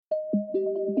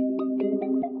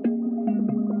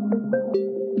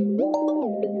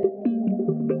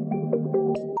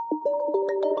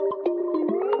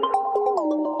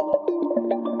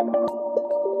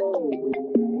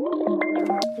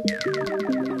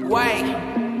Wait.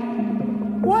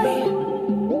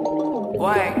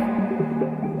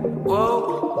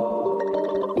 Whoa.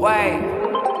 Wait.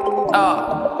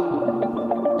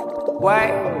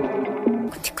 Wait.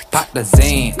 Pop the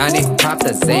scene, I need pop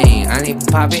the scene, I need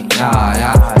pop it,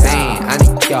 yeah, scene, I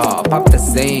need y'all, pop the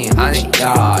scene, I need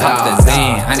y'all, pop the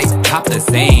scene, I need pop the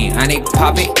scene, I need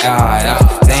pop it, yeah,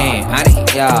 scene, I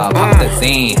need y'all, pop the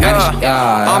scene, I need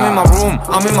y'all. I'm in my room,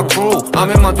 I'm in my crew, I'm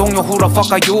in my 동료, who the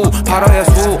fuck are you? 팔아야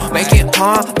수, make it,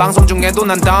 방송 중에도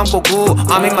난 다음 곡구,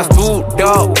 I'm in my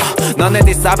studio,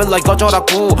 너네들 싸벨 like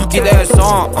어쩌라고,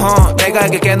 기대했어, 내가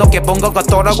이게 꽤 높게 본 것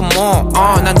같더라고 뭐,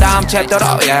 난 다음 챕터로,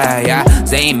 yeah,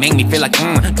 saying make me feel like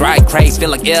dry craze feel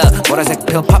like ill 보라색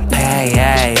pill pop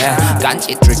yeah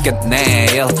간지 들겠네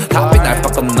ill 답이 날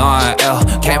바꿔 너 ill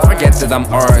can't forget that I'm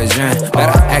origin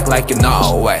better act like you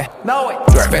know it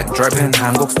drippin'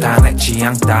 한국 스타일 내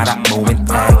취향 따라 moving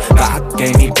God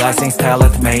gave me blessings tell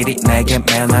it made it 내게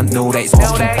매일 난 누래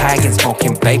smoking pack and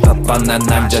smoking vapor 뻔한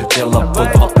남자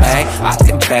질러보고 I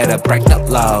think better break the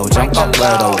low jump up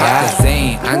little pop the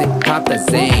scene I need pop the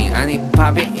scene I need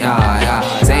pop it yeah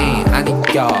scene I need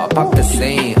y'all pop the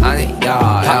scene, I need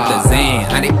y'all pop the scene,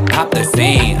 I need pop the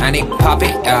scene, I need pop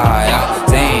it, yeah,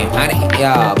 scene, I need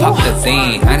y'all pop the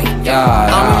scene, I need y'all.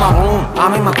 I'm in my room,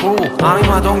 I'm in my crew, I'm in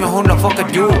my 동료, who the fuck are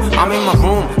you? I'm in my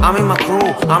room, I'm in my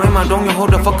crew, I'm in my 동료, who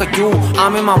the fuck are you?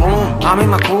 I'm in my room, I'm in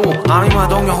my crew, I'm in my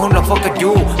동료, who the fuck are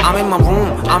you? I'm in my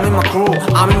room, I'm in my crew,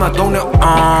 I'm in my 동료.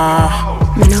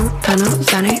 Me no tunnel,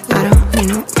 sunny, I don't need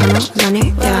no tunnel,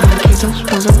 sunny, yeah. 계속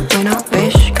보소, when I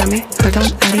wish, got me hold on,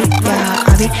 addy, yeah.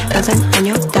 I be dancing on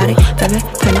your daddy, baby,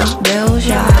 pay no bills,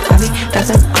 yeah. I be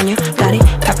dancing on your daddy,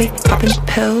 popping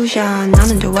pills, yeah.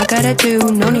 나는 do what I gotta do,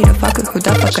 no need to fuck it, who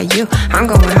the fuck are you? I'm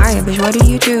going higher, bitch, what do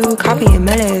you do? Copying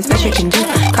melodies, what you can do?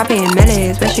 Copying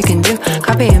melodies, what you can do?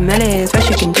 Copying melodies, what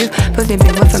you can do? Pussy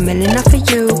be worth a million, not for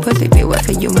you. Pussy be worth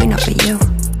for you, me, not for you.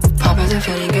 Pop as a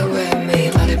feeling, get with me.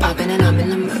 Poppin' and I'm in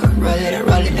the mood.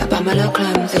 Roll it up, I'm a little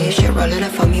clumsy. Shit, roll it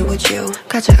up for me with you.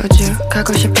 가자 우주,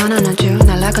 가고 싶어 난 우주.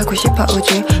 날아가고 싶어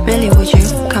우주, 밀리 우주.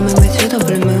 Coming with you, the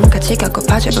blue moon. 같이 가고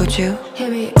봐줘 우주. I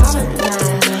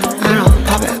don't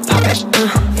pop it, I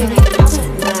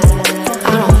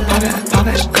don't pop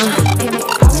it,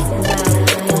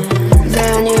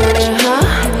 Then you need,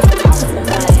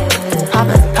 pop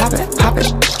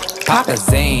it. Pop the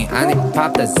scene, I need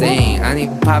pop the scene, I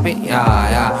need pop it,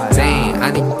 yeah, scene,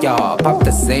 I need y'all, pop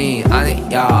the scene, I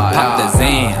need y'all, pop the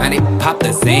scene, I need pop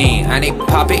the scene, I need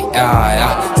pop it,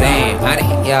 yeah, scene, I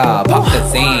need y'all, pop the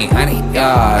scene, I need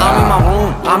y'all. I'm in my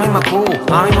room, I'm in my crew,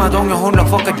 I'm in my 동료, who the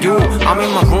fuck are you? I'm in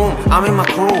my room, I'm in my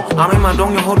crew, I'm in my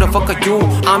동료, who the fuck are you?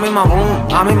 I'm in my room,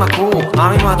 I'm in my crew,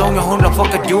 I'm in my 동료, who the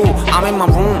fuck are you? I'm in my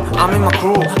room, I'm in my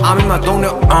crew, I'm in my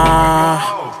동료,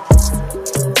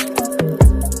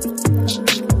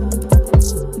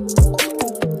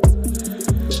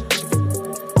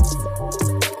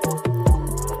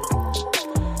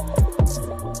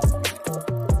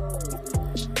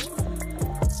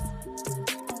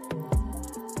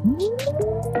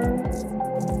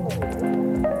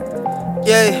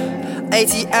 Yeah,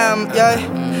 ATM, yeah,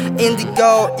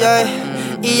 Indigo,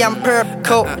 yeah, EM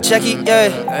Purple, Jackie, yeah,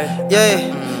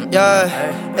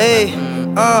 hey,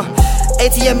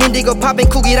 ATM 인디고 팝인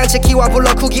쿠기랑 제키와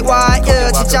불러 쿠기와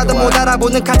진짜도 못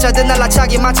알아보는 가짜들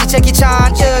날라차기 마치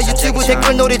제키찬 유튜브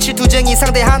댓글 놀이 질투쟁이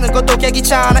상대하는 것도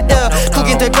개기찬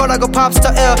쿠긴 될 거라고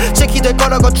팝스타 제키 될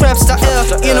거라고 트랩스타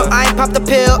You know I pop the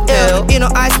pill You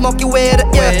know I smoke you with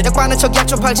it 약과는 척 약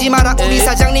좀 팔지 마라 우리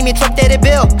사장님이 트럭 때릴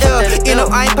bill You know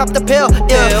I pop the pill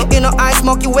You know I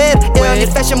smoke you with it 네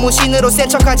패션 무신으로 센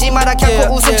척하지 마라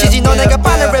캬코 웃음 치지 너네가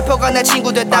빠는 래퍼가 내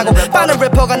친구 됐다고 빠는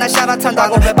래퍼가 날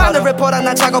샤라탄다고 빠는 래퍼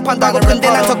난 작업한다고 근데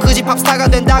난 더 크지 팝스타가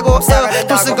된다고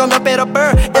돈 쓰고 몇 배로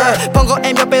burn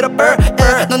번거에 몇 배로 burn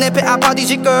너네 배 아파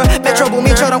뒤질 걸 메트로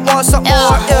부민처럼 want some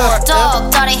more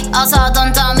똑돌이 어서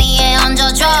돈 더미에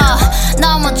얹어줘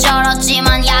너무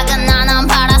쩔었지만 약은 나는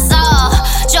팔았어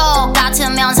족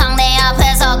같으면 상대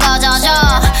앞에서 거저줘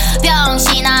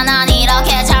병신아 난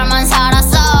이렇게 잘만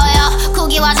살았어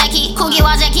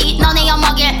쿠기와 제키 너네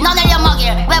엿먹일 너네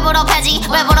엿먹일 웹으로 패지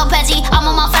I'm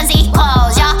on my fancy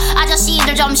clothes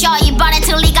아저씨들 좀 쉬어 이발에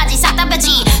틀리까지 싹 다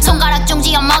빼지 손가락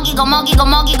중지어 먹이고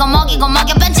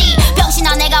먹여 뺀지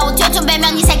병신아 내가 오토튠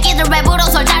빼면 이 새끼들 랩으로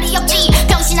설 자리 없지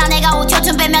병신아 내가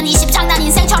오토튠 빼면 20장난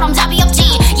인생처럼 잡이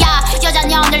없지 야 여자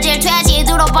놈들 제일 돼지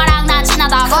들어봐랑 나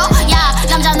지나다고 야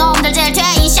남자 놈들 제일 돼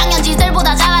이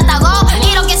쌍년지들보다 잘났다고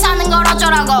이렇게 사는 걸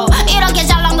어쩌라고 이렇게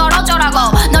잘난 걸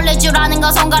어쩌라고 놀릴 줄 아는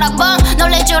거 손가락 뻥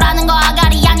놀릴 줄 아는 거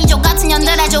아가리 양이 족같은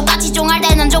년들의 족같이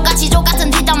종알대는 족같이 족같은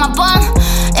뒷담화 뻥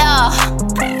야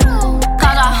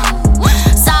가자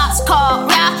South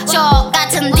Korea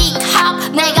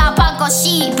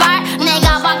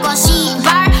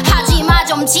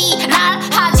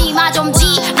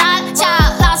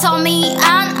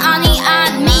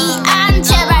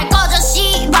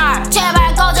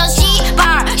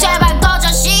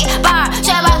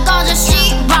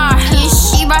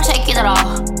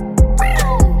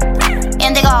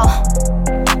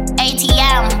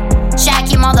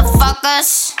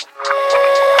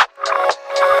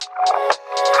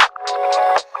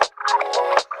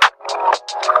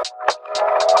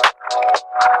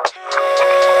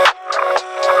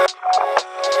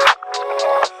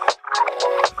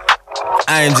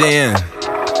IMJN.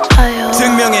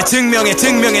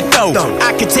 증명해 또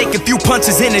I can take a few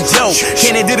punches in a joke.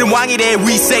 걔네들은 왕이래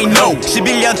we say no.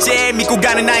 11년째 믿고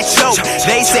가는 night show.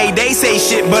 They say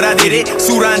shit but I did it.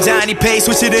 술 한 잔이 pay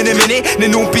switch it in a minute. 내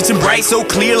눈빛은 bright so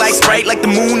clear like Sprite like the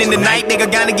moon in the night. 내가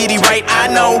가는 길이 right I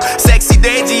know. Sexy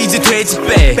되지 이제 돼지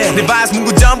빼. 내 vibes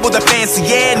문구점보다 fancy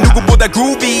yeah. 누구보다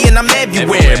groovy and I'm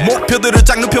everywhere. 목표들을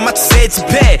짝눈표 맞춰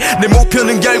새집해. 내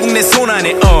목표는 결국 내 손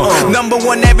안에 Number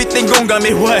one everything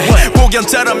공감해 what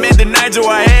복연처럼 애들 날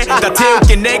좋아해. 다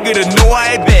태울게 내 그릇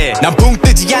노아의 배. 난 붕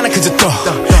뜨지 않아 그저 떠.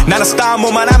 나는 스타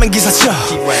뭐만 하면 기사쳐.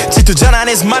 질투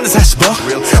전환해서 만든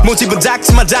 40억. 모집은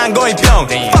작지만 장거의 병.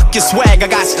 Fuck your swag I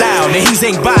got style. 내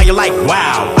인생 봐 you're like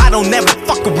wow. I don't never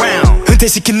fuck around.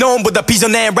 은퇴시킨 놈보다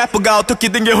비전낸 래퍼가 어떻게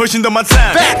된 게 훨씬 더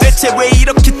많다. 대체 왜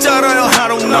이렇게 쩔어요 I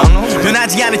don't know.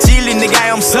 변하지 않은 진리 내가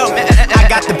염석. I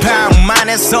got the power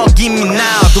만에서 give me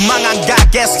now. 도망 안 가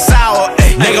계속 싸워.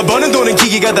 내가 버는 돈은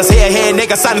기계가 다 세야 해.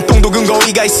 내가 싸는 똥도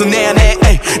근거리가 있어 내 안에.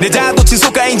 내 자도친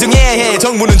속가 인정해야 해.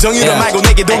 정부는 정의로 말고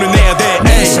내게 돈을 내야 돼.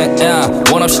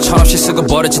 원 없이 천 없이 쓰고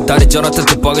버렸지. 다리 저렇듯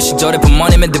뒷버그 시절에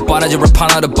부모님의 뒷바라지 랩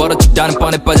하나로 벌었지. 다른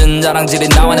뻔에 빠진 자랑질이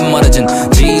나와는 멀어진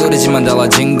지우르지만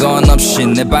달라진 건 없이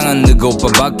내 방은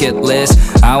누구봐 bucket list.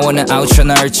 I wanna outro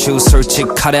날 추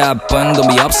솔직하래 아픈 don't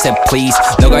be upset please.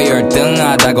 너가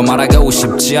열등하다고 말하고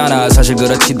싶지 않아. 사실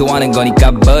그렇지도 않은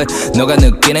거니까 but 너가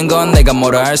느끼는 건 내가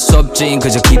뭐라 할 수 없지.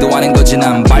 그저 기도하는 거지.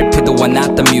 난 발표도 안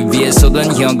났다며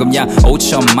위에서든 현금 약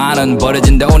 5천만원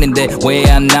버려진 돈인데 왜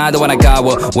안 나도 안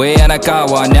아까워. 왜 안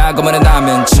아까워냐고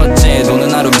말하면 첫째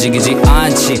돈은 안 움직이지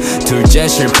않지. 둘째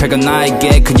실패가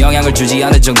나에게 큰 영향을 주지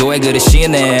않을 정도의 그릇이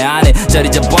내 안에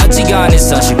자리 잡았지가 않은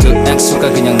사실 그 액수가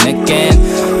그냥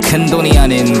내겐 큰 돈이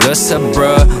아닌 것을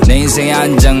bro. 내 인생의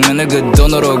한 장면을 그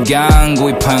돈으로 그냥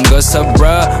구입한 것을 bro.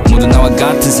 모두 나와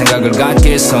같은 생각을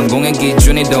갖기에 성공의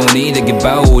기준이 돈이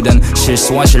되기보단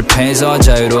실수와 실패에서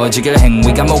자유로워지길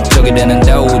행위가 목적이 되는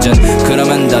도전.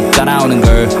 그러면 다 따라오는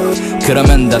걸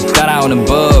그러면 다 따라오는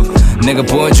법. 내가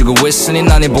보여주고 있으니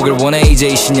난 이 보길 원해. 이제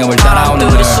이 신념을 따라오는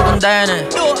걸. 수군대네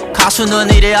가수는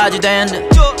이래야지 되네.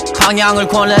 방향을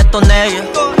권했던 내게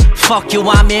Fuck you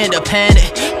I'm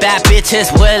independent. Bad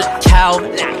bitches will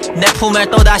count. 내 품에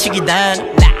또다시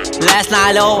기대는 Last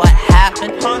night oh what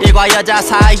happened. 일과 여자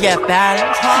사이의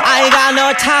balance. I ain't got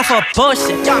no time for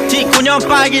bullshit. 뒷구녕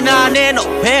빨긴 안에 no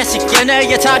회식.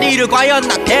 얘네의 자리를 과연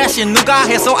나 대신 누가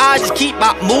해서 I just keep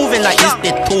my moving like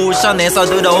institution에서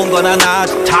들어온 건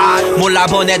하나지.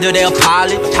 몰라본 애들의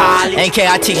팔리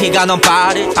NKRT키가 넌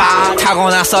빠르.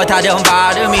 타고났어 다른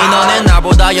발음이. 너는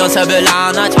나보다 연습을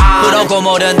안 하지. 그러고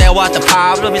모르는데 what the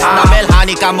problem is. 나 매일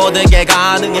하니까 모든 게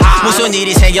가능해. 무슨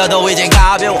일이 생겨도 이젠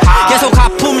가벼워. 계속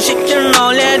하품시킨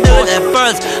너네들의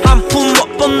first 한 푼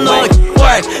못 본 너의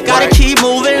work. Gotta keep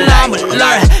moving I'm a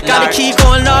learn. Gotta keep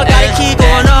going up gotta keep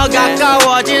going up.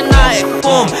 가까워진 나의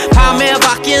꿈 밤에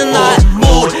바뀐 나의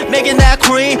mood. Making that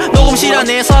cream 녹음실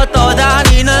안에서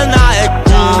떠다니는 나의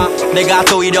꿈. 내가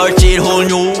또 이럴지 who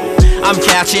knew. I'm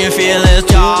catching feelings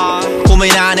too.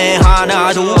 고민 안 해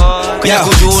하나도 그냥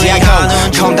꾸준히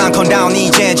가는 중. Calm down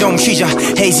이제 좀 쉬자.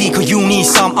 Hazy 그 you need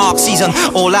some oxygen.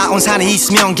 올라온 산에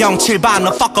있으면 경칠반.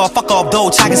 너 fuck up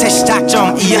도 작은 새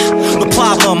시작점이야. No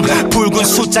problem 붉은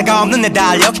숫자가 없는 내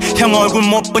달력. 형 얼굴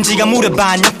못 본 지가 무려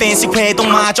반년. Fancy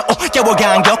회동마저 5개월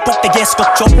간격. 꼭대기에서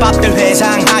꼭 족밥들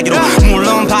회상하기로.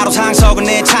 물론 바로 상석은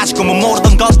내 차지고 뭐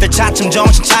모르던 것들 차츰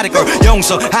정신 차릴걸.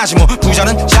 용서하지 뭐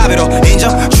부자는 자비로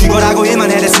인정. 죽어라고 일만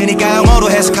해댔으니까 영어로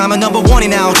해석하면 number one이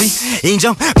나오지.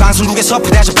 인정 방송국에서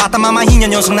부대접 봤다 마마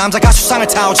 2년 연속 남자가 수상을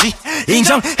타오지.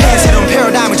 인정해 새로운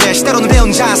패러다임을 제 시대로는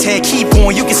배운 자세. Keep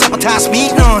on you can sabotage me.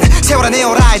 넌 세워라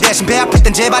내어라 대신 배 아플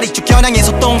땐 제발 이쪽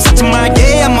겨냥해서 똥 싸지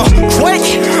말게. I'm a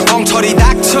quick 엉터리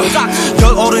닥쳐.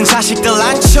 열 오른 자식들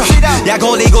앉혀. 약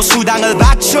올리고 수당을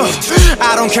받쳐.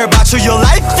 I don't care about your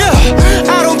life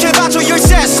yeah. I don't care about your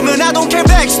assessment. I don't care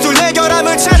백수들 내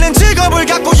결함을 찾는 직업을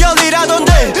갖고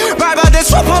열일하던데. 말받은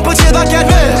소펌프 질밖에 안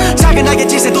돼. 작은 날개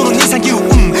짓에 도는 이상규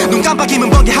눈 깜빡이면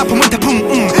번개 하품은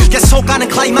태풍 계속 가는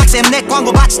클라이막스에 내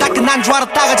광고 마치 다 끝난 줄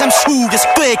알았다가 잠시 후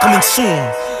계속 돼 coming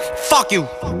soon. Fuck you.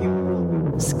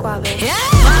 Yeah.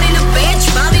 Ballin' a bitch,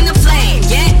 ballin' a flame.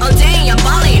 Yeah, all day I'm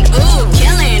ballin'. Ooh,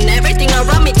 killing everything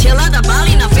around me till I'm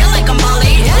ballin'. I feel like I'm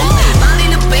ballin'. Ooh,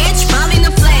 ballin' a bitch, ballin'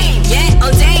 a flame. Yeah,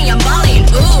 all day I'm ballin'.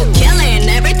 Ooh, killing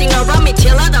everything around me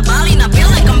till I'm ballin'. I feel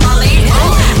like I'm ballin'.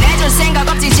 Ooh, 내줄 생각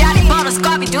없지 자리 벌어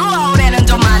스쿼비 두어 올해는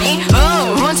좀 많이.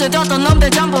 Ooh, 원수 뒀던 놈들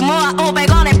전부 모아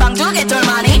 500원에 빵 2개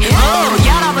돌만이. Ooh,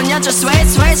 여러분 연주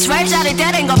스웨이 자리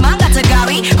되는 것만 같아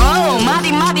가위. Ooh,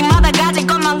 마디마다 가진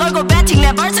것만 걸고 배팅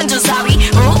내 벌슨 주사위.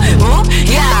 Ooh,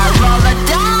 yeah, roll the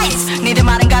dice. 니들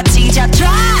말은 같이 자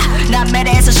try. 난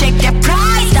매대에서 shake that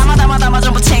pride.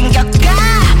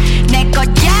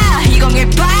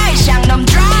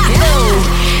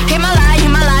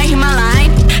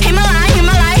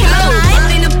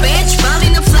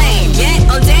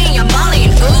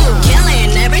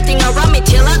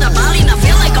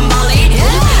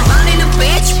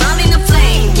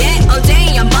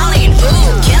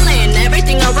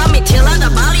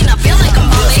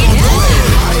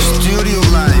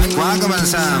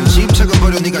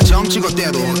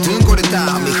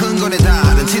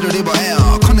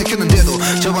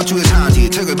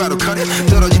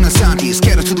 떨어지는 sunbeam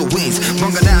scatter to the winds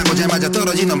뭔가 나고자마자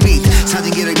떨어지는 beat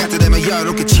사진기를 갖다 대면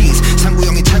여롭게 cheese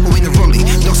상구형이 차고 있는 rolling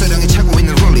녹사령이 차고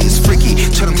있는 rolling It's freaky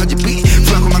처럼 타지 beat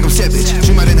플라코만큼 savage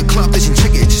주말에는 club 대신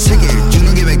check 세계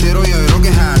주는 계획대로 여유롭게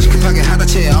하지 급하게 하다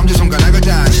채 엄지손가락을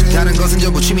다시 다른 것은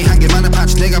전부 취미 한 개만은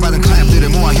파츠 내가 받은 클랩들을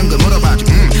모아 현금 물어봐줘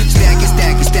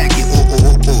stack it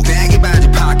오오오오 baggy 바지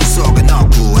파켓 속에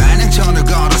넣고 안양천을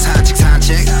걸어 산책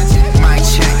mic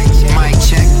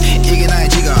check 이게 나의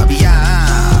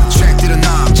직업이야 트랙들은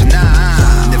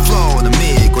넘쳐나 내 flow는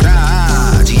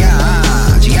미꾸라지야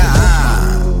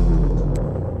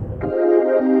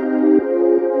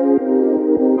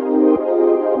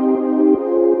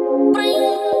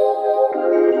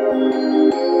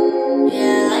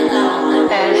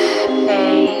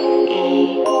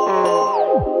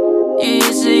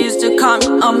used to call me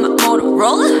on my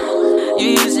Motorola. You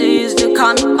used to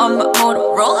call me on my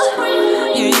Motorola.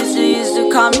 You used to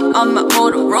call me on my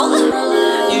Motorola.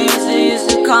 You used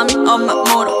to call me on my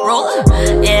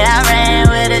Motorola. Yeah, I ran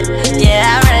with it. Yeah,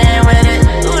 I ran with it.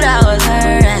 Ooh, that was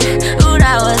her. Ooh,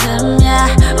 that was him. Yeah.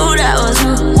 Ooh, that was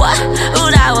who. What?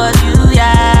 Ooh, that was you.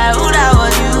 Yeah. Ooh, that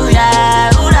was you.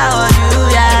 Yeah. Ooh, that was you.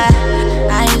 Yeah.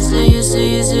 I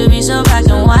used to be so black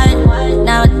and white.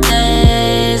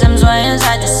 Nowadays I'm swaying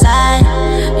side to side.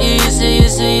 You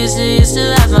used to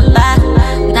have my back.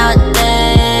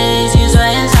 Nowadays you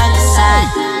swaying side to side.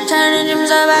 Turning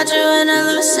dreams about you into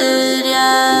lucid,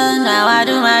 yeah. Now I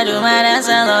do my dance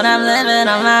alone. I'm living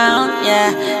on my own,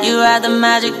 yeah. You had the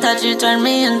magic touch, you turned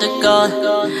me into gold.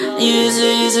 You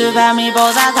used to pat me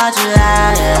bows, I thought you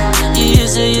out, yeah. You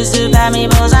used to pat me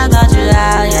bows, I thought you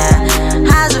out, yeah.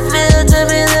 How's it feel to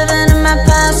be living in my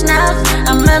past now?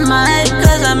 I'm in my head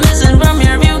cause I'm missing from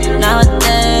your view.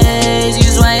 Nowadays you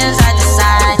swaying side to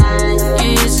side. You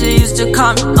used to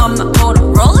call me on my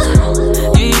Motorola.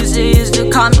 You used to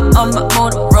call me on my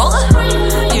Motorola.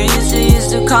 You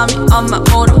used to call me on my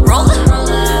Motorola.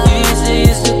 You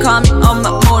used to call me on my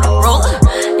Motorola.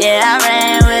 Yeah, I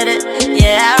ran with it.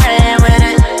 Yeah, I ran with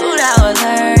it. Ooh, that was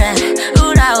her.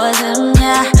 Ooh, that was him.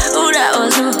 Yeah. Ooh, that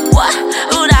was who. What?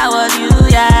 Ooh, that was you.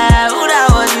 Yeah. Ooh, that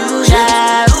was you.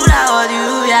 Yeah. Ooh, that was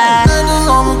you. Yeah. That is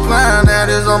on my plan. That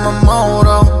is on my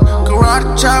moto. Karate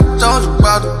chop, told you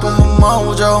about to put my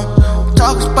mojo.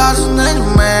 Talk about this nigga,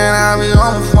 man. I be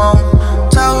on my phone.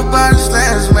 Talk about this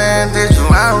dance, man. Did you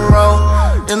out roll?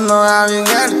 You know how you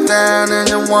get it down and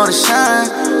you wanna shine.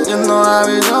 You know how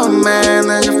we do it, man.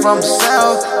 And you're from the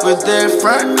south. We're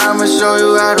different, I'ma show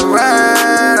you how to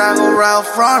ride. I go right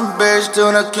front, bitch,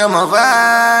 do not kill my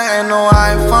vibe. Ain't no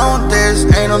iPhone, this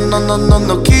ain't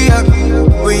no Kia.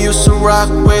 We used to rock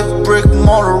with brick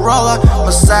Motorola.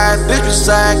 My side bitch with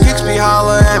side kicks be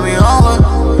holler and we holler.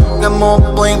 Got more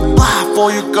bling blah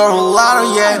for you, girl, a lot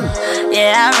of yeah.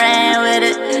 Yeah, I ran with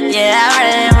it. Yeah, I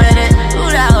ran with it.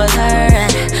 Ooh, that was her.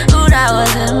 Ooh, that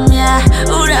was him. Yeah.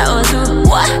 Ooh, that was who.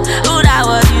 What? Ooh, that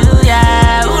was you.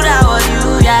 Yeah. Ooh, that was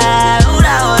you. Yeah. Ooh,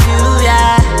 that was you.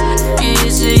 Yeah. You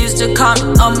used to call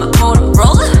me on my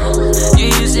Motorola. You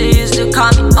used to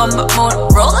call me on my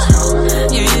Motorola.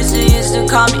 You used to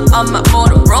call me on my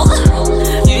Motorola.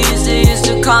 You used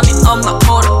to call me on my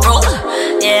Motorola.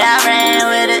 Yeah, I ran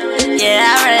with it. Yeah,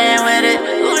 I ran with it.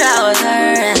 Ooh, that was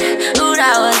her. Ooh,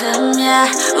 that was him, yeah.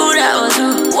 Ooh, that was who,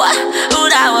 what? Ooh,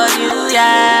 that was you,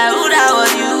 yeah. Ooh, that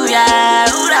was you, yeah.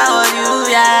 Ooh, that was you,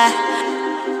 yeah.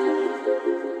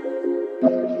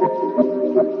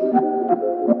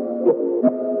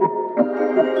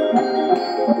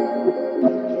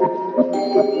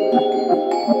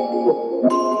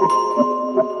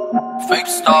 Fake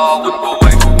star with the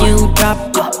way. You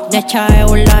dropped up, 내 차에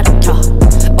올라타.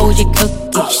 OG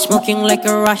cookie, smoking like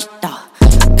a rasta.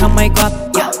 Count my guap,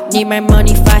 yeah, need my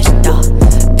money faster.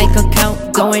 Bank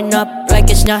account going up like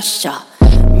it's NASA.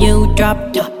 New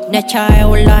dropped up, 내 차에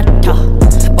올라타.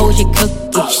 OG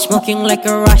cookie, smoking like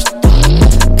a rasta.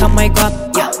 Count my guap,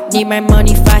 yeah, need my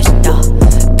money faster.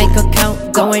 Bank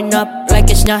account going up like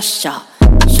it's NASA.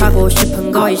 사고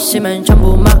싶은 거 있으면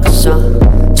전부 막 사.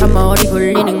 잔머리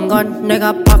굴리는 건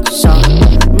내가 박사.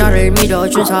 나를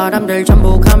믿어준 사람들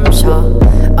전부 감사.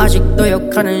 아직도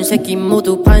욕하는 새끼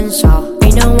모두 판사.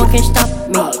 Ain't no one can stop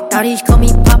me. daddies call me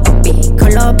papi.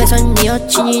 클럽에선 네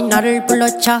여친이 나를 불러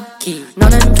차키.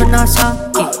 너는 존나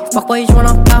사기. fuckboys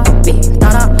wanna copy.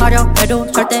 따라하려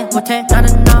해도 절대 못해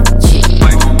나는 나지.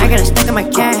 I got a stack of my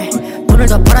cash. 돈을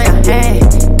더 벌어야 해.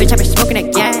 Bitch I be smoking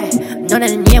it yeah.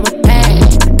 너네는 이해 못해.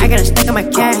 I got a stack of my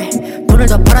cash. 돈을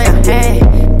더 벌어야 해.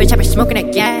 Bitch I be smoking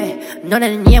it yeah.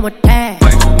 너네는 이해 못해.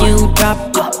 New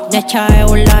dropped up 내 차에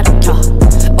올라타.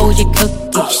 OG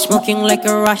cookie smoking like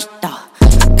a rasta.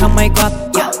 Count my guap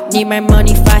yeah. Need my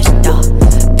money faster.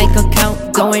 Bank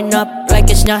account going up like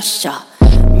it's NASA.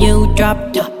 New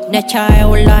drop top, 내 차에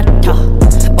올라타.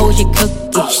 OG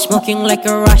cookie, smoking like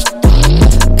a rasta.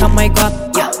 Count my guap,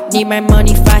 yeah, need my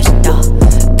money faster.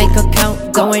 Bank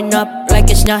account going up like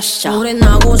it's NASA. 우린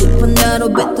나고 싶은 대로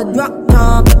비트 drop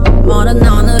top. 마른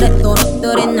하늘에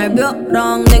또렷들인 날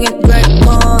벼랑 내겐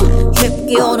Draco.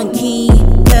 쉽게 오른 키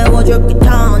태워줄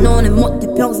기타. 너는 못해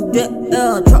평소 죄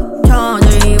truck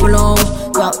타들 불러.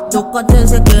 야 똑같은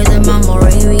새끼들만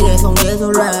머리 위에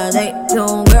성지술래.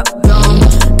 대충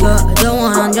그럼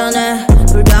그동안 한잔해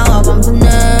불다가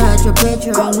밤새네. 저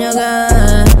featuring 내게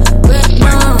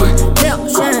Ritmo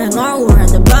대신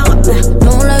얼굴에서 방압해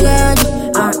놀라게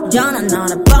해줘. 알잖아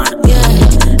나를 빠르게.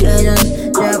 이젠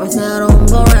제발 새로운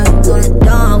거래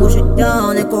꺼냈다고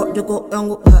싶다. 내 꼴 듣고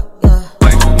연구해.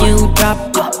 New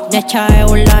drop top, 내 차에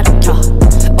올라타.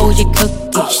 OG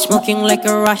cookie, smoking like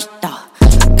a rasta.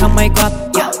 Count my guap,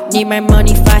 yeah, need my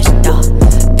money faster.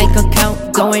 Bank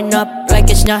account going up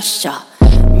like it's NASA.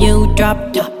 New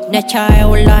drop top, 내 차에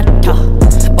올라타.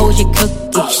 OG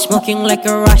cookie, smoking like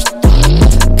a rasta.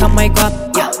 Count my guap,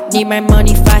 yeah, need my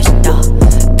money faster.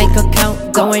 Bank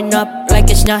account going up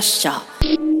like it's NASA.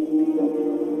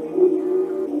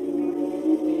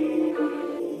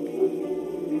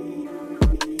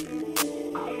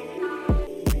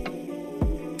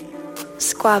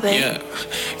 Squab it. Yeah,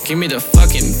 give me the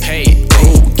fucking pay.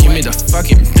 Oh, give me the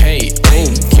fucking pay. Oh,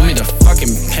 give me the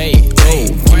fucking pay. Oh,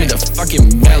 give me the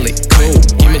fucking belly. Oh,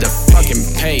 give me the fucking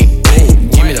pay. Oh,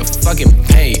 give me the fucking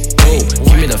pay. Oh,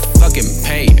 give me the fucking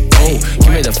pay. Oh, give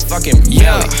me the fucking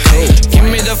belly. Oh, give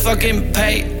me the fucking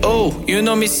pay. Oh, you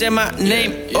know me say my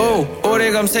name. Oh,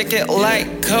 오래 검색해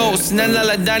like coast. 난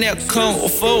날아다녀 kung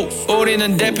fu.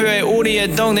 우리는 대표해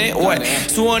우리의 동네.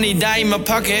 수원이 다 in my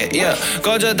pocket. Yeah,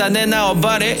 거저다 내나와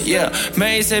body. Yeah,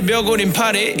 매일 새벽 우린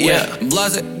party. Yeah,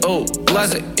 blase. Oh,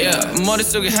 blase. Yeah,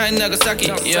 머릿속에 하얀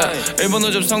나가사키. Yeah,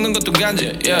 일본어 좀 섞는 것도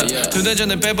간지. Yeah, 2달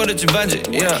전에 빼버렸지 반지.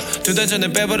 Yeah, 2달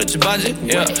전에 빼버렸지 반지.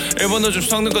 Yeah, 일본어 좀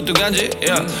섞는 것도 간지.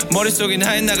 Yeah, 머릿속에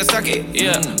하얀 나가사키.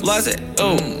 Yeah, blase.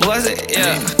 Oh, blase.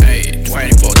 Yeah, hey,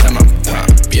 24/7 pop.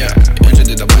 Yeah,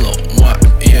 연주대다 blow up.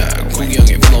 Yeah, 구기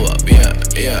형이 blow up. Yeah,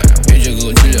 yeah, 이제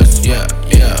그거 질렸어. Yeah,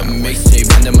 yeah,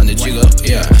 mixtape 한 대만에 찍어.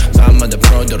 Yeah, 밤마다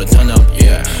프로더로 turn up.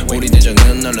 Yeah, 우리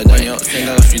대장은 날아다녀.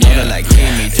 생각 없이 너를 like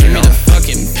KME. Give me the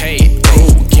fucking pay.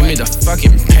 Oh, give me the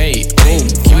fucking pay. Oh,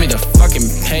 give me the fucking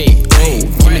pay. Oh,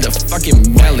 give me the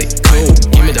fucking belly. Oh,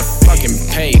 give me the fucking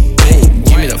pay. Oh,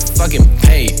 give me the fucking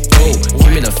pay. Oh,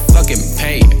 give me the fucking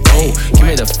pay. Oh, give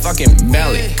me the fucking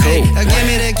belly. Cool. Give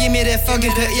me that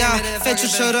fucking pay. Yeah,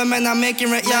 fe추처럼 맨날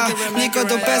making it. Yeah, 네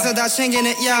것도 뺏어 다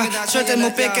챙기는. Yeah, 절대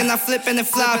못 뺏겨 나 flipping and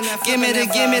flop. Give me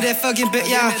that fucking pay.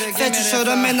 Yeah,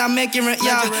 fe추처럼 맨날 making it.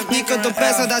 Yeah, 네 것도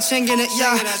뺏어 다 챙기는.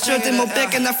 Yeah, 절대 못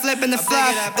뺏겨 나 flipping and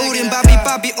flop. 우린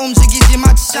바비 움직이지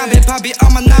마치 샤베 바비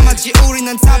엄마 남았지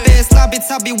우리는 탑에 슬라비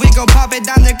탑이 we gon' pop it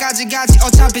하늘까지 가지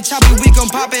어차피 차비 we gon'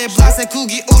 pop it 블라세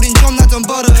쿠기 우린 존나 돈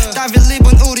벌어 다비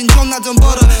립은 우린 존나 돈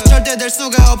벌어 절대 될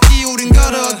수가 없지 우린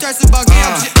걸어 될 수밖에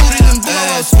없지 우리는 blow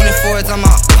up 24th on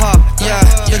my pop yeah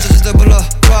여자들도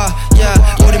불러와 yeah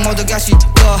우리 모두 같이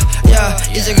와 yeah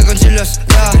이제 그건 질렸어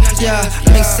yeah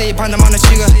mixtape 하나만을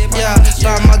찍어 yeah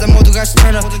밤마다 모두 같이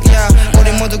turn up yeah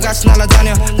우리 모두 같이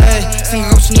날아다녀 hey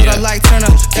생각 없이 놀아 like turn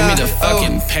up Give me the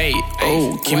fucking pay,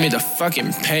 oh, give me the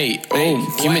fucking pay, oh,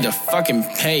 give me the fucking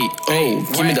pay, oh,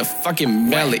 give me the fucking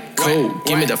belly, cool,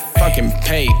 give me the fucking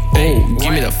pay, oh,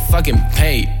 give me the fucking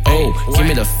pay, oh, give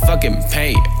me the fucking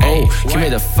pay, oh, give me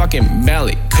the fucking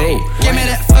belly, cool. Give me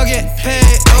that fucking pay,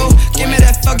 oh, give me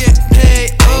that fucking pay,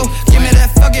 oh, give me that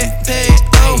fucking pay,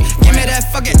 oh, give me that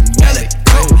fucking belly,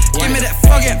 cool, give me that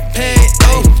fucking pay,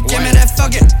 oh, give me that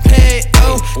fucking pay,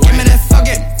 oh, give me that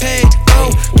fucking pay,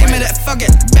 oh, give me that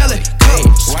fucking belly,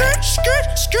 cool. Skirt,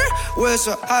 skirt, skirt. Where's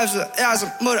the house? Yeah,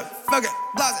 some motherfucking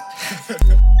closet.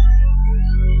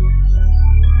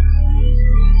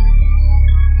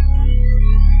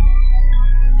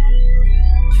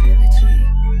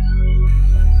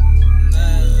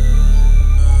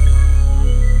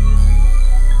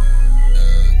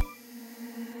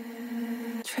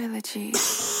 Trilogy.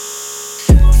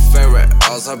 Favorite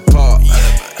as I pop,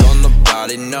 don't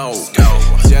nobody know.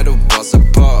 Zero was a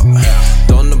pop,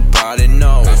 don't nobody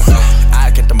know.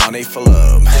 I get the money for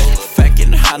love,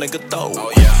 faking 하는 것도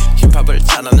힙합을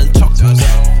잘하는 척.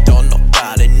 Don't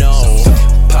nobody know.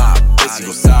 Pop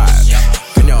삐지고 side,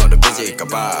 그녀를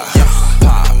삐질까봐.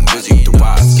 Pop 뮤직도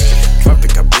watch,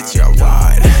 트래픽가 삐지야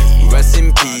ride. Rest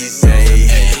in peace,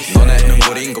 너네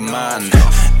눈물인 것만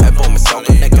앨범에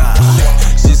썩은 내가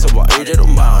시서와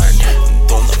의뢰로만.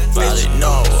 Don't nobody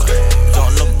know,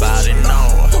 don't nobody know,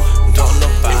 don't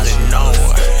nobody know,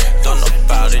 don't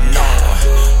nobody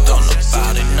know.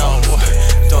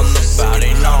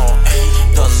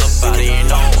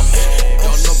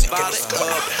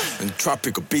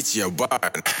 트로피컬 비치의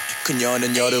wine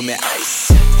그녀는 여름의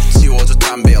아이스 지워줘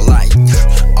담배의 light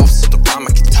없어도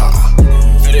까맣게 타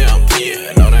비디오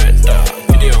피해 너를 따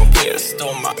비디오 피해서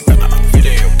또 막아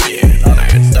비디오 피해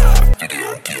너를 따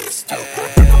비디오 피해서 또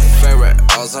막아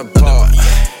Favorite 어설퍼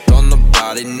Don't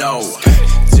nobody know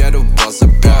제로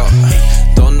벗어봐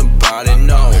Don't nobody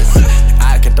know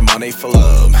I get the money for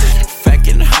love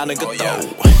Faking 하는 것도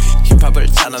힙합을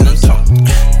잘하는 척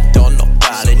Don't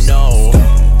nobody know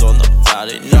Don't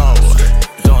nobody know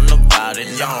Don't nobody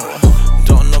know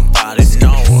Don't nobody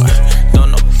know Don't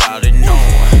nobody know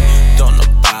Don't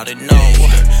nobody know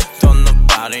Don't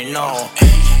nobody know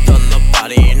Don't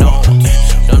nobody know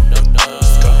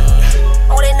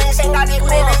우리는 생각이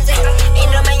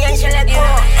이름은 현실이고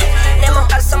내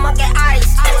몸값 써먹게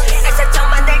아이스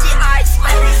액세처럼 만들지 아이스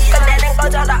근데는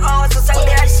꺼져라 어서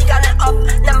상대할 시간은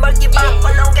없 난 벌기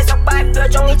바빠 넌 계속 발표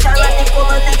종이처럼 네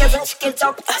꿈은 내게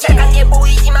손쉽게적 색깔이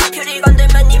보이지만 퓨리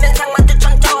건들면 이 면상만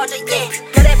두천 터져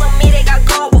그래 본 미래가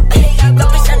거부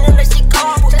눈빛에 눈을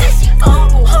씻거부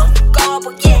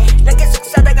거부 난 계속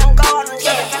살아간 거는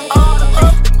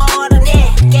어른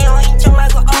깨어인 척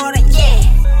말고 어른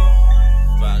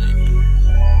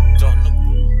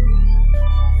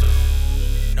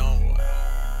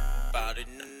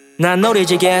난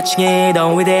노리지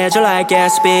계층이던 위대해져 like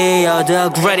Gatsby You're the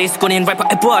greatest 군인 래퍼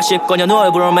F10 꺼녀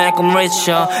너의 부르면 매콤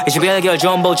리쳐 21개월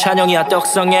전보 찬영이야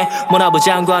떡성에 문화부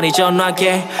장관이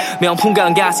전화게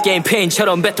명품관 가스 게임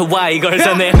핀처럼 뱉어와 이걸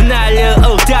전해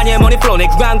날려오다니 머니 플로우 내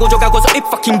구간 구조가고서 이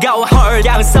fucking go hard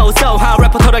양 so 한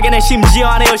래퍼 털어게는 심지어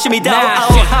안에 열심히 다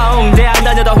홍대 안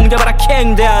다녀도 홍대 봐라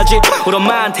킹돼야지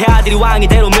우리만테 아들이 왕이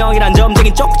되로 명이란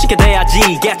점쟁이 쪽지게 돼야지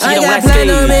Get you know let's get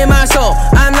it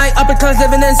I'm like upper class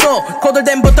living in soul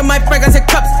거들된 보통 my 빨간색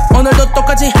cups 오늘도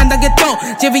똑같이 한 단계 더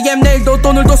JVM 내일도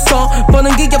돈을 뒀어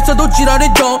버는 게 없어도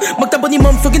지랄해도 먹다 보니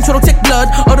몸속인 초록색 blood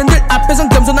어른들 앞에선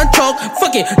겸손한 척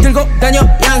Fuck it 들고 다녀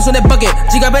양손에 bucket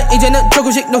지갑에 이제는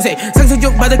조금씩 녹색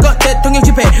상승중 받을 것 대통령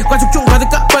집회 과속중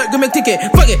받을까 벌금액 티켓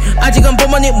Fuck it 아직은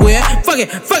보머니 뭐해 Fuck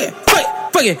it Fuck it Fuck it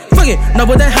Fuck it, fuck it,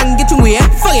 너보다 한계층 위에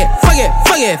Fuck it, fuck it,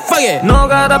 fuck it, fuck it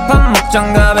노가다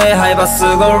판목장갑에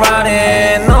하이버스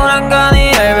고라니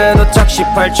노란간이 엘베 도착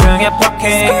 18층에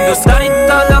파킹 두 살이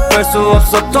떨려 볼 수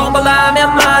없어 돈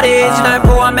벌라면 말이지 날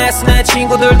포함해서 내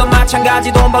친구들도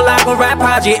마찬가지 돈 벌라고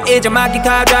랩하지 이제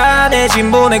막기가자 내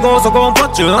신분의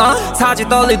고소공포증 사지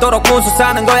떨리도록 분수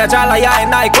싸는 거야 잘라야 해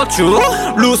나의 고추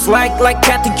Loose like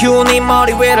캡틴 큐 네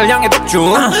머리 위를 향해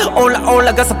독주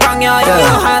올라가서 방향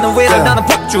하늘 위를 나는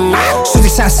폭주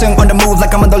수직 상승 on the move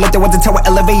like I'm on the lift with the tower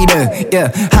elevator yeah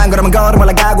한 걸음은 걸음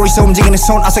올라가고 있어 움직이는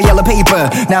손 also yellow paper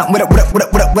now what up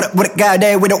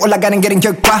가대 위로 올라가는 길은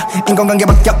격파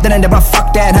인공관계밖에 없다는데 but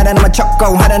fuck that 하나는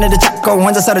쳤고 하나는 찾고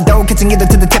혼자 서로도 캐칭이도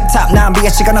to the tip top 난 비에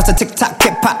시간 없어 틱탁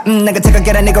힙합 내가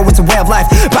태극기라 nigga with a way of life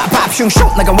pop pop 슝슝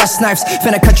like a west knives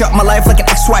finna cut you up my life like an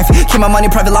ex-wife keep my money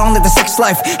private long like the sex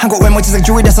life 한국 외모 지상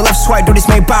주의 that's a left swipe do this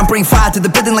made bomb bring fire to the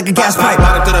building like a gas pipe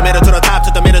bottom to the middle to the top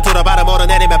to the middle to the bottom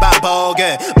오르내리면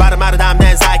반복해 말은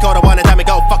담는 사이코로 원한다면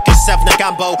go fuck yourself 난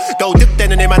간보 go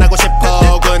득되는 일만 하고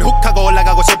싶어 근 훅하고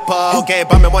올라가고 싶어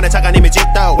개밤에 원해 작은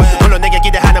이미지도 물론 내게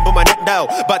기대하는 분만 있도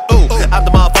but ooh I'm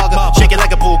the motherfucker shake it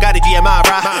like a Bugatti DMR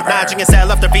나중에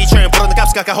sell off the feature 부르는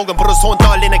값을 깎아 혹은 부르는 손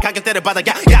떨리는 가격대를 받아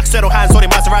약쇠로 한 소리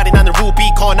마세라티 나는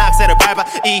루비콘 악셀을 밟아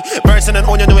이 verse는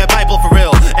 5년 후의 Bible for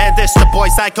real and this the boy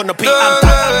psycho no P I'm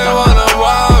wanna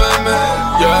ride with me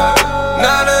yeah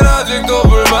나는 아직도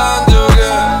불만족해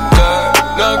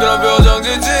난 그런 표정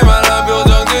짓지 말라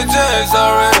표정 짓지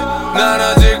sorry 난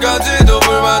아직까지도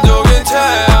불만족인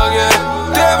채하게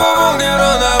대부분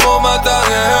길어 날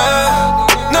못마땅해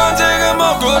난 지금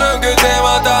먹고는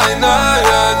그때마다 있네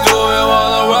yeah. Do you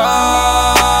wanna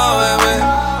ride with me?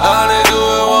 아니 do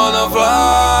you wanna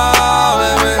fly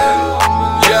with me?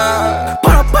 Yeah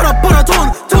벌어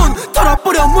돈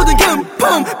털어버려 모든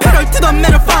금품 패럴 뜯어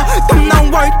메로파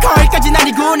덤난 월컬까지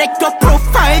날리고 내거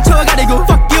프로파일 저가리고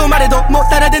Fuck you 말해도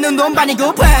못 알아듣는 돈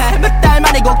반이고 몇달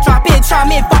만에 곡 drop it try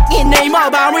me fucking name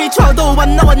어바리 쳐도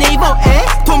원너와 네이버에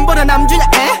돈 벌어 남주냐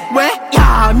왜?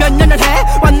 야 몇 년을 해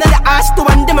왔는데 아직도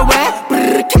안 되면 왜?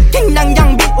 브르르 킥킥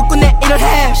낭장비 웃고 내 일을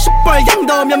해 10벌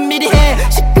양도 면밀히 해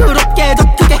시끄럽게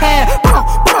더 크게 해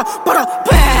벌어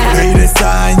왜 이래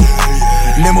쌓인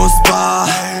내 모습 봐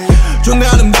존나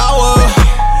아름다워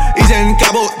이젠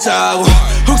까보자고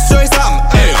흑수의 삶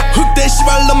흑대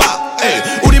시발놈아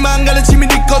우리만 가르치면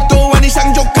네 것도 아니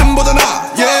상조금보다 나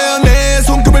yeah 내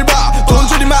손금을 봐 돈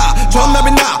줄이 마 존나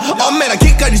빛나 엄매나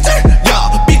기까지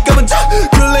야 삐까만 짜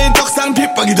클레인 떡상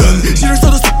빗박이든 실을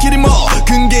써도 스킬이 뭐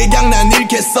근계량 난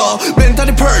잃겠어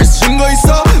멘탈이 펄스 증거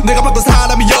있어 내가 바꾼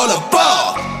사람이 여러 번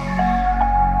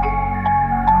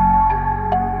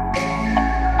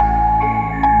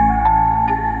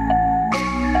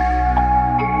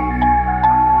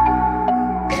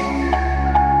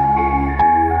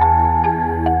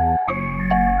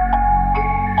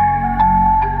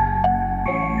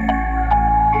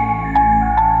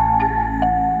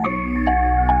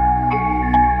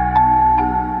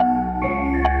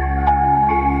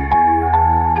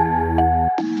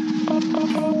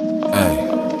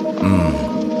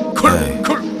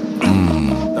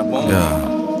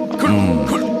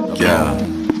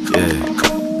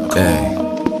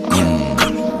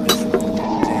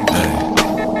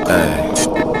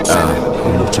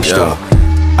Yeah,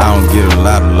 I don't get a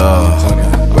lot of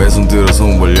love. 왜 손 들어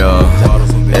손 벌려.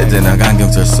 애들아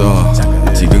강경찰 써.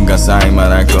 지금 가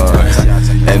사인만 할 걸.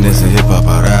 엠넷은 힙합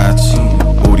알았지.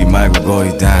 우리 말고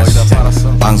거의 다시.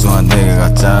 방송한 내가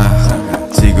가짜.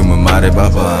 지금은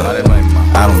말해봐봐.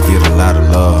 I don't get a lot of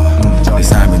love. 내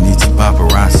삶은 이치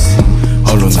paparazzi.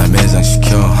 홀로 날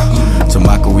매장시켜. 저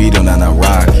맞고 일어나 나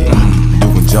rocky.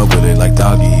 누군 저버려 like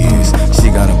doggy is.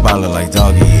 시간은 빨라 like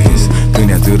doggy is.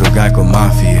 그냥 들어갈 건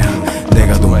mafia.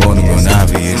 내가 돈 버는 건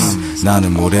obvious.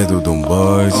 나는 뭐래도 돈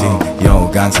벌지. 영어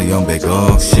강사 연백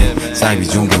없이. 사이비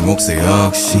중개 목세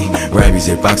역시. 랩이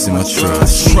제일 빡세 my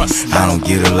trust. I don't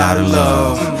get a lot of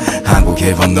love. 한국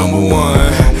힙합 number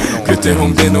one. 그때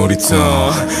홍대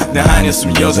놀이터. 나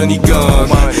아니었으면 여전히 건.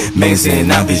 맹세에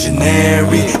난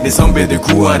visionary. 내 선배들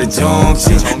구하는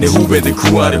정신. 내 후배들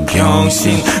구하는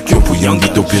병신. 교포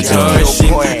연기 또 표절신.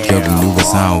 결국 누가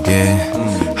사오게.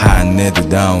 한 애도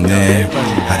다운해.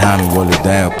 하라면 원래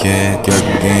다 욕해.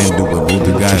 결국엔 누가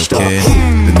모두가 욕해.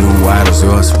 The new idols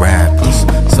are us rappers.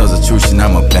 서자 출신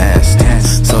I'm a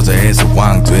bastard. 서자에서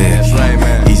왕돼.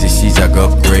 이제 시작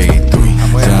upgrade 3.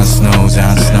 Jon Snow,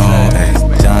 Jon Snow, ay.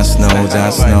 Jon Snow,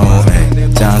 Jon Snow,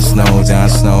 ay. Jon Snow, Jon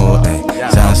Snow, ay.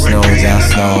 Jon Snow, Jon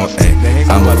Snow, ay.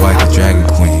 I'ma wipe the dragon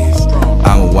queen.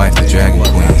 I'ma wipe the dragon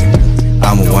queen.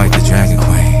 I'ma wipe the dragon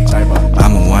queen.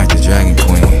 I'ma wipe the dragon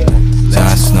queen.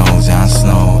 Jon Snow, Jon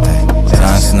Snow, ay.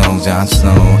 Jon Snow, Jon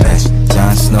Snow, ay.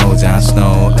 Jon Snow, Jon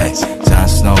Snow, ay. Jon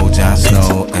Snow, Jon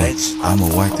Snow, ay. I'ma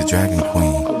wipe the dragon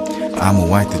queen. I'ma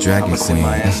wipe the dragon queen.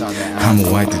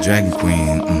 I'ma wipe the dragon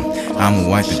queen. I'ma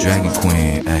wipe the dragon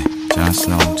queen. Ay. Jon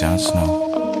Snow, Jon Snow.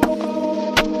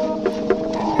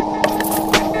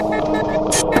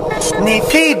 네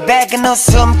feedback은 너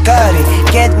숨거리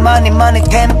Get money money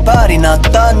템버리 너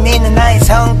떠니는 나의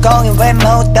성공인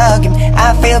외모덕임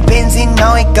I feel 빈신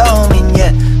너의 고민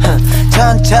yeah.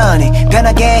 천천히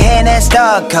편하게 해내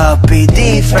star copy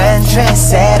different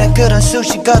trendsetter 그런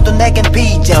수식어도 내겐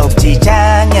비좁지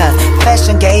작년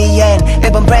패션계엔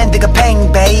일본 브랜드가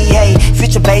팽배해 hey.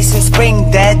 Future bass and spring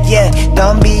that yeah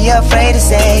Don't be afraid to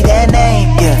say that name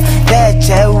yeah.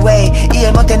 대체 왜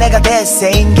이해 못해 내가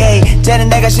대세인 게 쟤는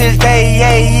내가 싫대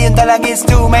yeah. 이은 달랑 is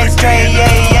too mainstream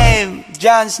yeah, yeah.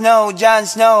 Jon Snow, Jon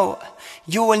Snow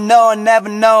You will know and never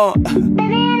know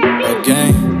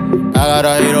Okay, I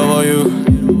gotta hit over you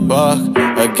Fuck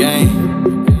again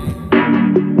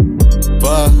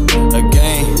Fuck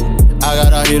again I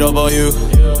gotta hit over you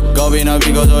겁이 나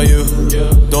because of you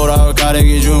돌아올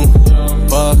가래기 중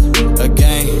Fuck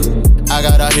again I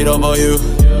gotta hit over you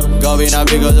겁이 나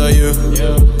because of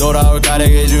you 돌아올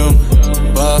가래기 중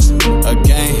Fuck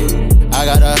again I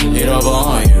gotta hit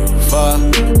over you Fuck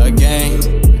again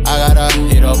I gotta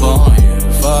hit over you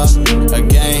Fuck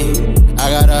again I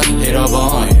gotta hit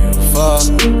over you Fuck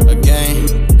again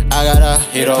I gotta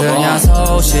hit over you 그냥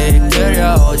소식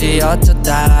들려오지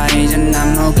어쩌다가 이제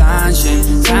난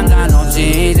무관심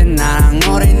상관없지 이제 나랑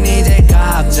우린 이제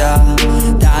각자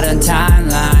다른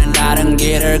타임라인 다른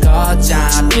길을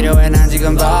걷자 필요해 난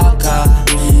지금 버커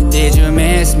Did you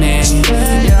miss me?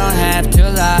 You don't have to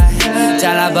lie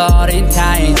잘라버린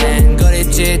타이젠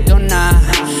그립지도 나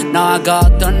너와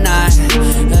걷던 날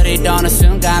흐리던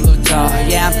순간부터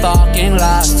Yeah I'm fucking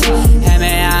lost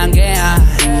헤매한 게야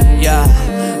Yeah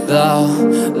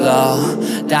blow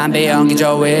blow 담배 연기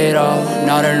저 위로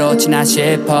너를 놓치나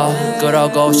싶어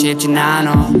그러고 싶진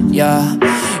않아 Yeah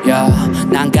yeah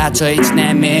난 갇혀있지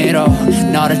내미로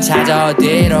너를 찾아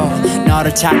어디로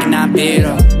너를 찾기 난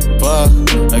빌어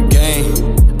Fuck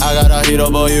again I gotta hit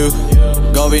over you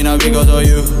겁이 나 because of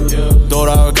you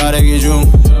돌아올 가래기 중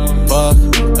Fuck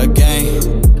again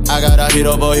I gotta hit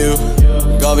over you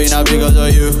겁이 나 because of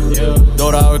you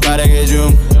돌아올 가래기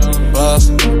중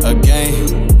Fuck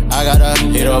again I gotta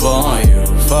hit over you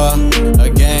Fuck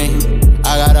again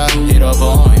I gotta hit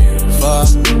over you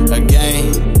Fuck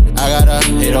again I gotta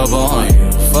hit over you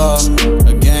Fuck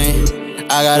again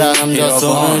I gotta 남자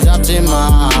손을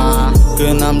잡지마 그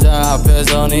남자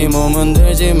앞에서 네 몸은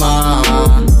들지마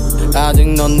아직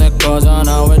넌 내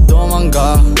거잖아 왜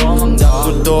도망가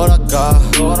자꾸 돌아가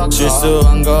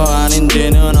실수한 거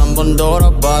아닌지는 한번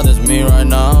돌아봐 That's me right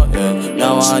now yeah.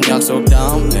 나와 한 약속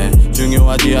다음에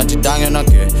중요하지 않지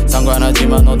당연하게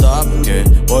상관하지만 너답게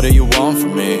What do you want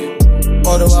from me?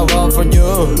 What do I want from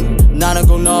you? 나는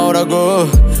꼭 너라고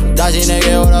다시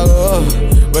내게 오라고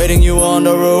Waiting you on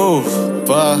the roof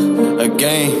Fuck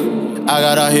again I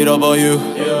gotta hit over you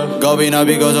겁이 나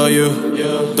because of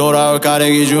you 돌아올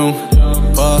가래기 중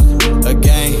Fuck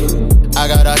again I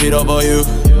gotta hit over you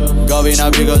겁이 나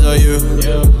because of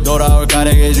you 돌아올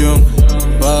가래기 중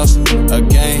Fuck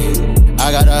again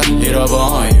I gotta hit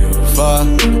over you Fuck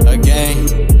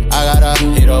again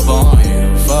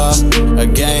Fuck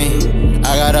again,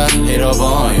 I gotta hit up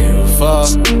on you.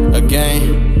 Fuck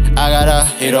again, I gotta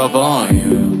hit up on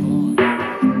you.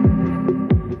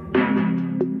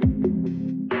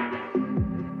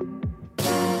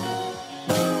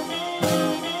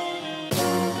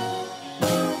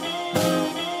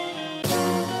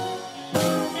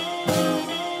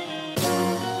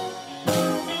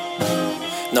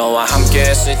 너와 함께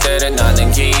했을 때를 나는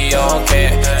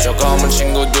기억해 저 검은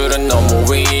친구들은 너무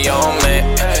위험해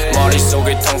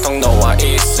머릿속이 텅텅 너와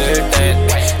있을 땐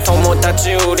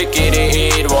토모다치 우리끼리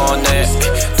일원해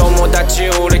토모다치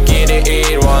우리끼리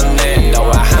일원해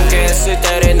너와 함께 했을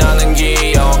때를 나는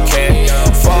기억해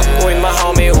Fuck with my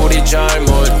homie 우리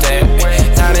젊을 때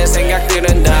다른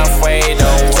생각들은 다 fade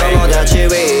away 토모다치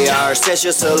we are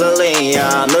셋이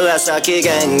슬릴리야 무라사키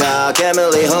갱가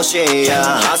개물리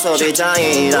호시야 아소비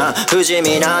타이나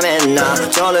후지미나 맨나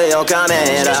저르요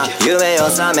카메라 유메요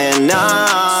사메나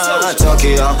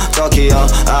도키요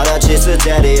아라치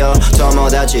스테리오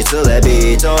토모다치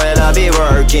슬레비 도에라비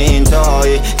working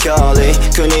토이 켜리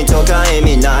쿠니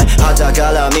토카이미 나이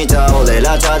하타카라 미타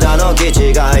올레라 타다노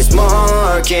키치가 is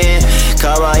working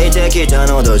카와이 테키타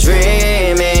노도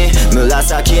dreamy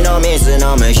무라사키 노 미스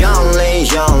노메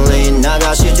only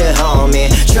나가 시대 homie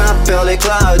샵별리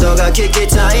클라우드가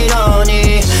키키타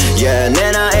이러니 yeah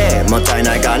내 나이 못할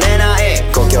날까 내 나이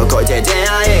고교 골대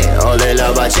대하이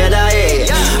올레라바 제다이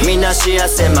미나시야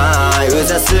세마이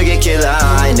우자 쓰기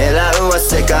길라이 내라 우와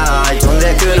세카이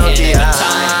돈데 그노키야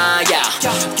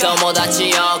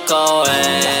토모다치였고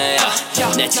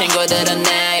내 친구들은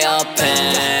내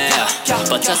옆에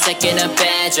But 저 새끼는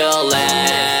빼줄래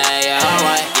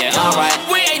Alright, yeah, alright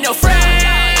We ain't no friend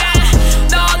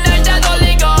넌 날 다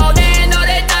돌리고 내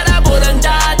노래 따라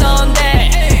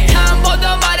부른다던데 한 번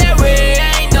더 말해 We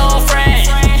ain't no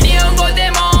friend 네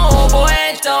연고대 뭐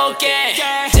오버했던 게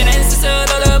지낸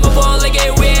스스로를 부풀리기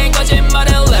위해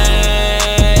거짓말을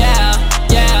해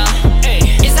Yeah,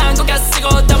 yeah 이상한 것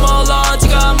같쓰고 다 몰라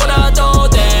지금 뭐라도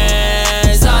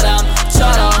된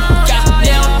사람처럼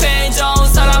내 옆에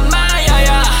좋은 사람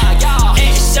마야야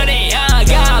이션이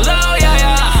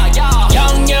아가로야야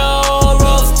영유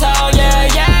rooftop yeah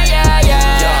yeah yeah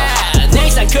yeah 내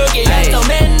이상 크기였어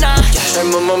맨날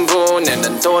젊은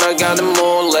분에는 돌아가는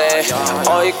몰래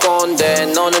어이건데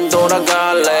너는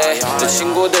돌아갈래 내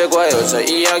친구들과 여자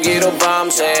이야기로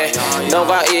밤새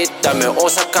너가 있다면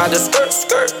오사카도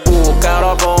skirt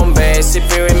우가라 봄베이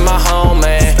Sipping with my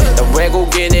homie 나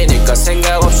외국인이니까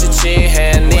생각 없이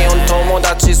취해 니온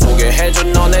토모다치 소개해줘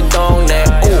너네 동네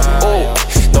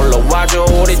놀러와줘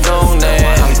우리 동네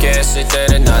함께 했을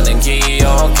때를 나는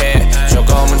기억해 저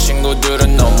검은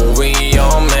친구들은 너무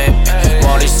위험해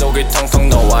머릿속이 텅텅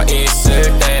너와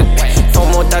있을 땐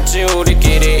토모다치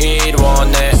우리끼리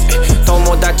일원해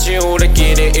토모다치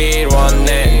우리끼리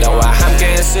일원해 너와 함께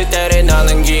했을 때를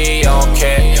나는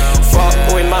기억해 Fuck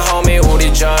with my homie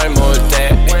우리 젊을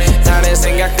때 다른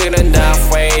생각들은 다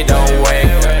fade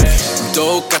away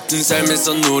똑같은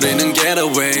삶에서 누리는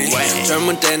getaway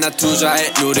젊은 때 나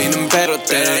투자해 누리는 배로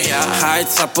때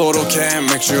하이트 삿포로 캔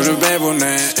맥주를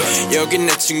배부네 여기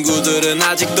내 친구들은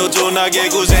아직도 존나게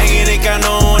고생이니까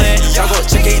노네 자고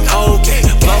check it okay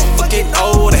blow fuck it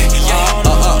오래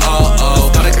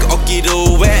다를 거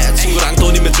없기로 해 친구랑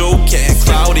돈이면 좋게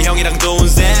클라우디 형이랑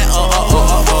돈세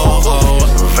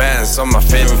Vans on my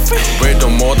feet will도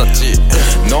못하지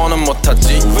너는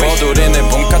못하지 모두리는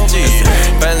봄같지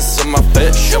Vans on my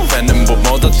feet 옆에는 뭐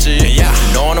못하지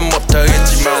너는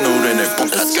못하겠지만 우리는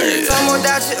봄같지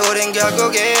토모다치 우린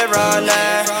결국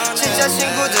일어나 진짜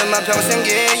친구들만 평생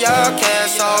기억해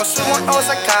수원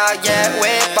오사카 yeah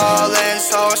we ballin'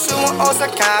 수원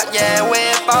오사카 yeah we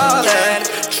ballin'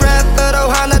 트랩으로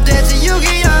하나 되지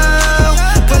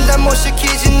 6.25 분단 못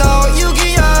시키지 너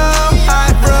 6.25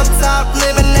 High rooftop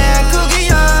living 난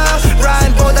국이요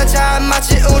라인보다 잘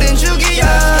맞지 우린 죽이요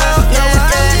너와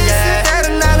있을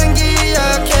때는 나는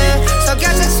기억해 저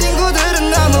같은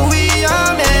친구들은 너무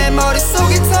위험해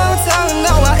머릿속이 텅텅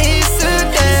너와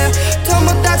있을 때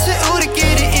토모다치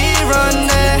우리끼리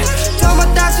일어내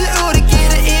토모다치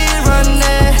우리끼리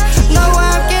일어내 너와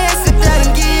함께 했을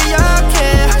때는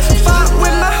기억해 Fuck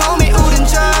with my homie 우린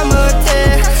젊을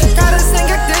때 다른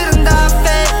생각들은 다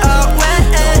fade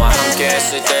away 너와 함께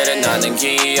했을 때를 나는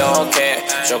기억해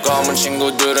저 검은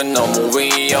친구들은 너무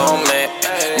위험해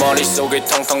머릿속이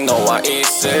텅텅 너와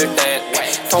있을 땐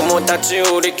토모다치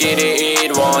우리끼리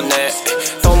일원해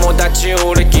토모다치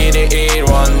우리끼리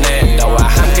일원해 너와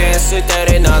함께 했을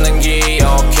때를 나는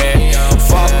기억해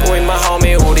Fuck with my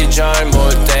homie 우리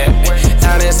젊을 때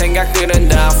다른 생각들은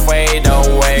다 fade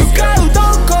away ど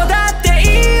こだって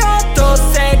いいよどう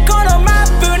せこのマ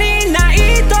ップにない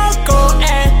とこ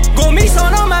へゴミそ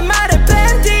のまま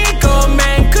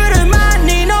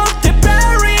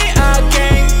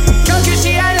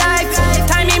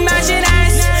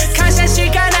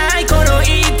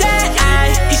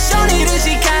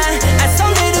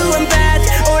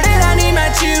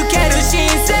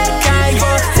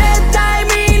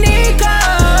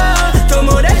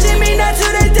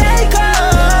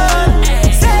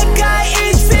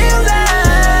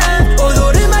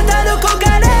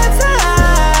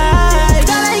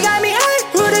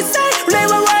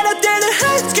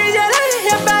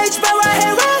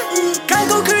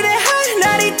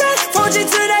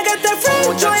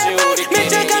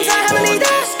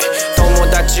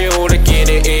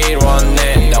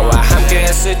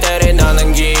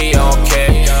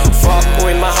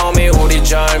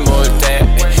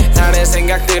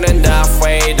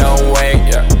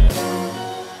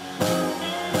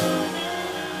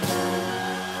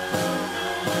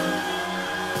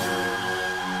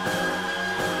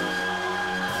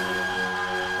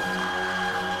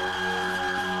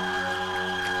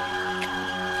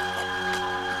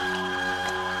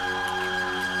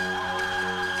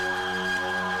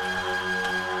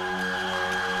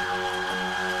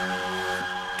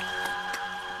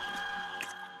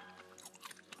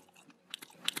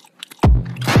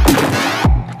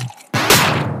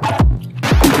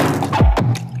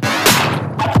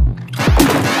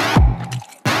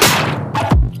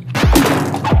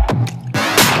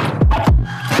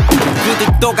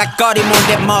또각거리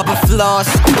뭔데 머브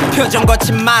플러스 표정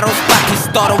거친 마로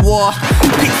스파트 떨어워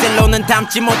픽셀로는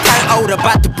담지 못할 aura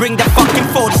about to bring the fucking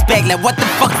 40s back like what the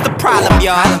fuck's the problem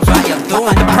y'all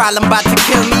The problem about to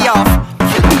kill me off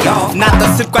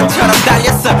나도 습관처럼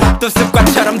달렸어 또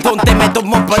습관처럼 돈 때문에 돈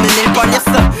못 버는 일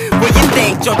벌렸어 What you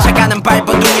think 쫓아가는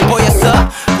발버둥이 보였어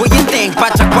What you think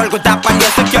바짝 벌고 다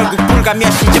빨렸어 결국 불과 몇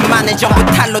시즌 만에 전부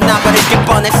탈로 나버릴 게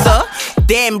뻔했어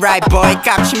Damn right boy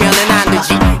깝치면은 안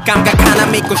되지 감각 하나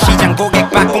믿고 시장 고객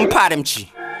바꾼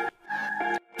파렴치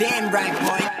Damn right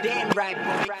boy Damn right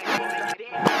boy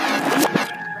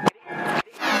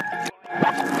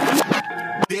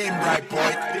Damn right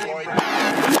boy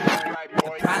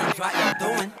The problem's what you're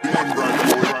doing Damn right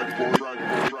boy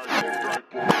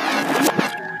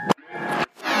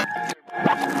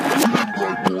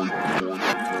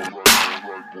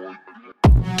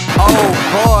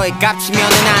Oh boy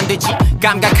깝치면은 안 되지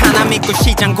감각 하나 믿고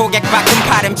시장 고객 바꾼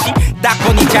파렴치 딱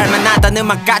보니 잘만 나던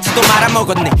음악까지도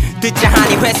말아먹었네 듣자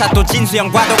하니 회사도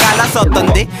진수형과도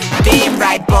갈랐었던데 Damn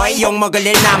right boy 욕먹을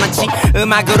일 남았지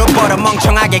음악으로 벌어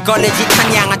멍청하게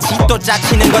걸레짓한 양아치 또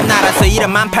짜치는 건 알아서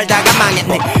이름만 팔다가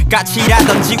망했네 같이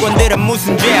일하던 직원들은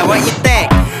무슨 죄야 What you think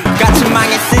같이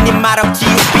망했으니 말없지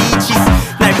you bitches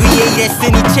날 위해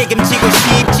일했으니 책임지고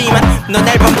싶지만 넌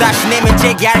앨범 다시 내면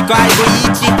재기할 거 알고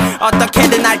있지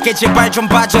어떻게든 알게 제발 좀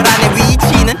봐줘라 내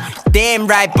위치는 Damn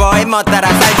right boy 뭐 따라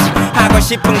살지 하고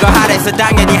싶은 거 하래서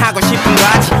당연히 하고 싶은 거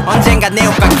하지 언젠가 내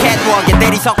옷과 catwalk에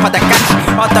대리석 바닥까지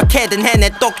어떻게든 해내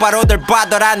똑바로들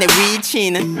봐둬라 내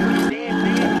위치는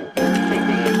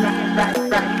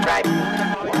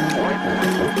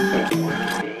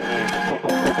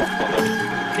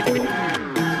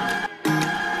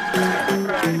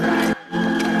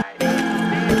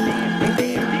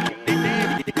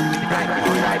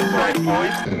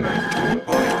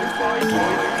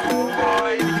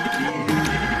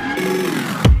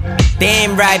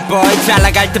Damn right boy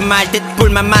잘나갈 듯 말 듯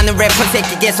불만 많은 래퍼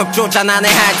새끼 계속 조잔하네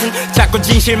하여튼 자꾸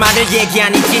진실만을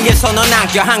얘기하니 찔려서 넌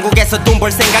안겨 한국에서 돈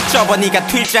벌 생각 접어 니가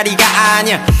튈 자리가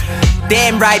아니야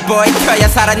Damn right boy 펴야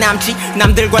살아남지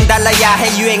남들과는 달라야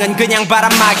해 유행은 그냥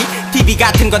바람막이 TV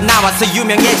같은 거 나와서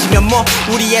유명해지면 뭐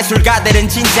우리 예술가들은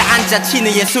진짜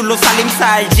앉아치는 예술로 살림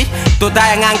살지 또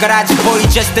다양한 걸 하지 boy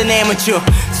just an amateur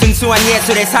순수한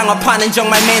예술에 상업화는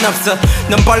정말 맨없어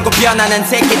넌 벌고 변하는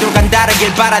새끼들과는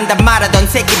다르길 바란다 말하던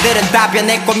새끼들은 다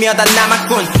변했고 몇 안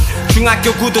남았군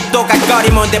중학교 구두 또각거리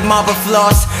뭔데 머브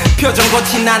플러스 표정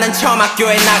고친 나는 처음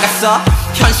학교에 나갔어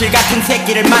현실 같은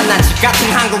새끼를 만나지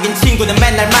같은 한국인 친구는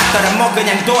맨날 맞더라 뭐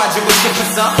그냥 도와주고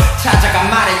싶었어 찾아가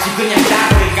말했지 그냥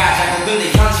다루를 가자고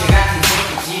근데 현실 같은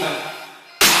새끼 지금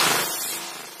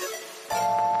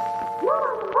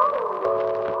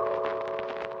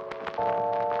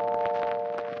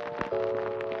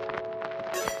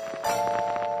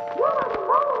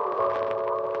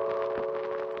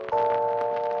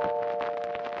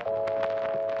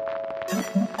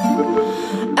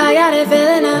I got it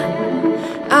feeling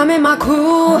up I'm in my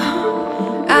crew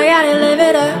I got it live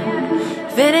it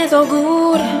up Feeling so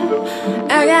good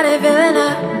I got it feeling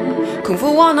up Kung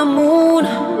Fu on the moon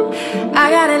I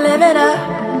got it live it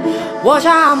up Watch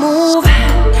how I move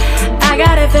I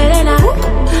got it feeling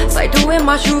up Slide through in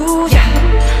my shoes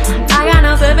yeah. I got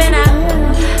no slipping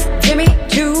up Jimmy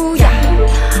Choo yeah.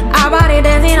 I body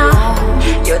dancing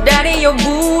on Your daddy your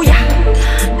boo yeah.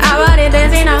 I body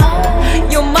dancing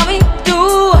on Your mommy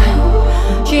too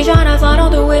She tryna slide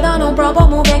on through without no proper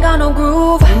move, ain't got no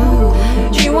groove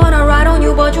She wanna ride on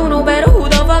you, but you know better, who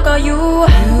the fuck are you?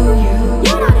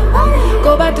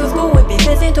 Go back to school with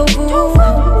business and tofu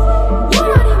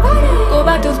Go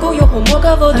back to school, your homework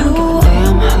over do I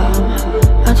don't give a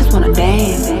damn, I just wanna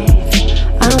dance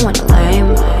I don't want a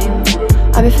lame,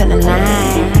 I be feeling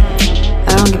nice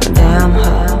I don't give a damn,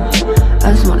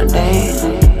 I just wanna dance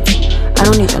I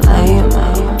don't need your lame,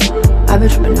 I be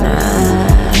trippin'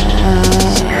 nice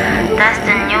That's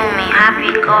the new me,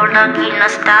 happy-go-lucky,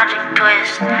 nostalgic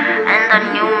twist. And the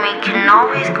new me can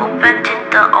always go back to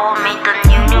the old me. The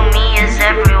new me is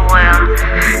everywhere.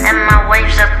 And my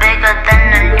waves are bigger than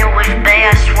the newish bay.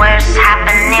 I swear it's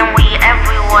happening, we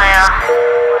everywhere.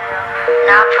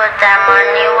 Now put that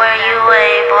money where you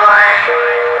ain't, boy.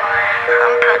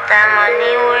 Come put that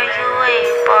money where you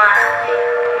ain't, boy.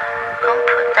 Come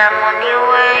put that money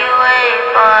where you ain't,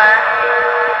 boy.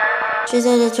 She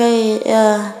said the trade,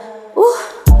 yeah. Woo.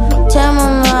 Tell my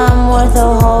mom worth a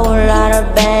whole lot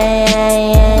of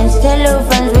bands. Tell her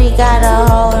friends we got a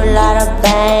whole lot of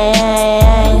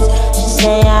bands. She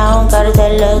say I don't gotta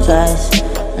tell her twice,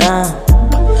 nah.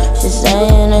 She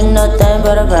saying it's nothing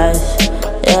but a price,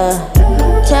 yeah.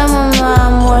 Tell my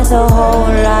mom worth worth a whole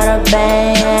lot of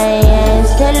bands.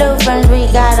 Tell her friends we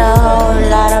got a whole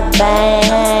lot of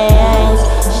bands.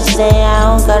 She say I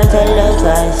don't gotta tell her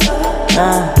twice.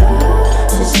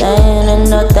 She saying ain't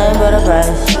nothing but a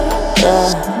price.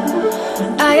 Yeah.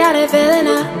 I got it feeling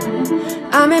up.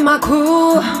 I'm in my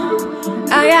crew.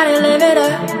 I gotta live it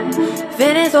up.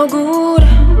 Feeling so good.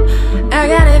 I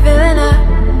got it feeling up.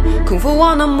 Kung Fu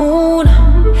on the moon.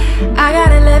 I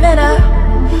gotta live it up.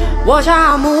 Watch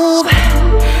how I move.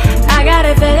 I got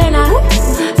it feeling up.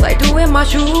 Slide through in my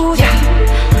shoes. Yeah.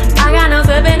 I got no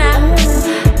slipping up.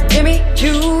 Give me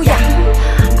you. Yeah.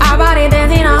 Our body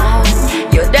dancing up.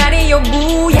 Your daddy, your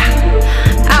boo. Yeah.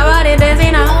 Our body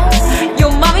dancing up.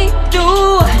 Your mommy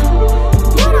too.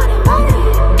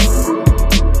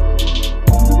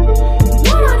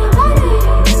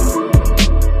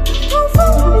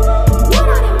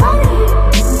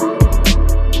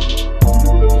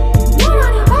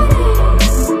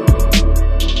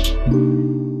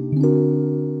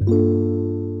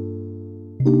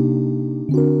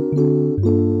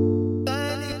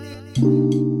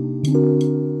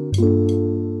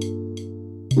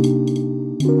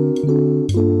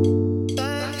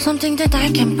 Something that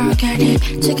I can't forget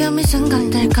it. 지금 이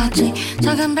순간들까지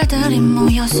작은 별들이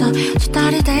모여서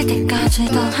수달이 될 때까지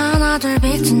더 하나 둘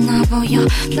빛은 나 보여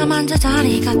나만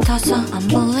제자리 같아서 I'm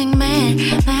bullying man,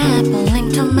 man,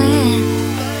 bullying to man.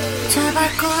 제발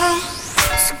꼭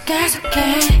숙게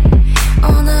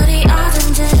오늘이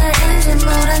어딘지 내일인지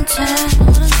모른 채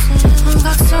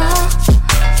환각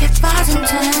속에 빠진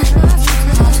채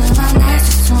하지만 내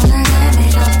손을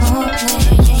내밀어보네.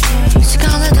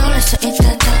 시간을 돌릴 수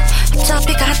있대도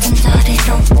어차피 같은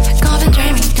자리로 Back up and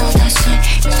dreaming 또다시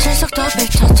며칠 속도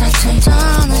펼쳐졌지 저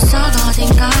어느새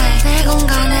어딘가에 내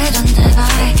공간에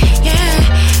전대발에 Yeah,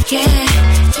 yeah,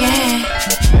 yeah.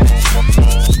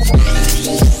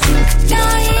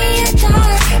 따위에 닿을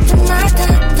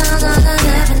날때다 나는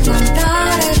앱은 난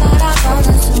별을 바라보는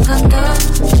순간도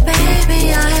Baby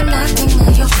I am nothing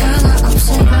의욕 하나 없이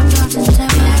감겨진 채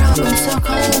외로움 속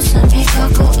홀로서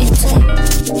이거고 있지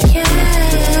Yeah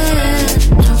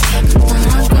좀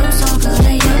간단한 꿈속을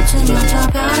이어지며 저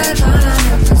별을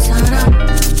바라보는 사람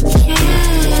Yeah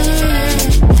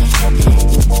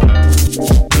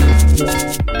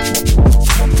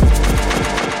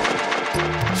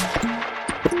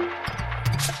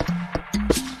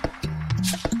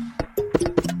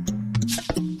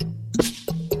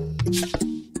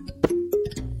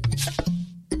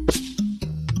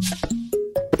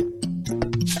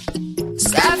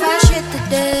Sci-fi shit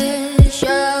today,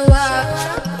 show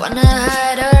up. Wanna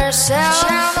hide herself.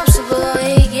 참 없어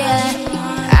보이게.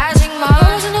 아직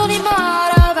모르는 눈이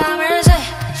멀어 밤을 새.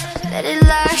 Let it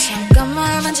lie.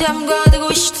 잠깐만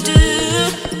잠궈두고 싶어.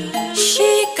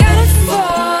 She got it for.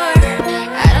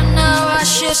 I don't know what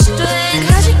she's doing.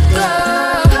 가지고 또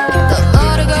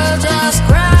모르고 just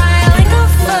cry like a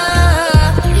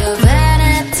fool. Your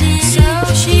vanity, so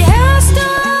she has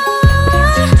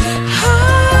done.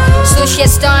 So she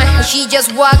has done. She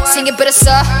just walked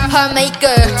생겨버렸어 her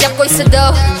maker 잡고 있어도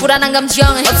불안한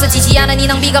감정은 없어지지 않은 이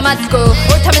낭비가 맞고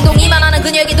옳다면 동의만 하는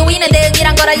그녀에게 동의는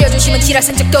대응이란 걸 알려주시면 지랄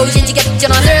산적도 이젠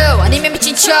지겹잖아 Through 아니면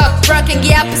미친 척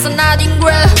브라켄기 앞에서 나딘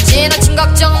그래 지나친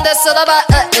걱정 됐어다봐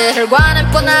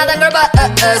혈관은 뻔하단 걸 봐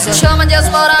처음엔 just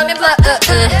뭐라면 play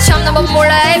참나 못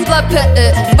몰라 이 flop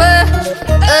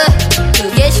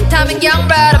그게 싫다면 그냥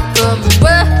right up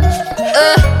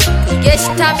그게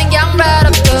싫다면 그냥 right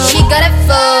up She got it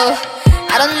for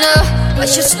I don't know what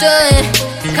she's doing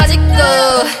가지고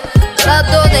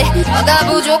놀아도 돼 뭐가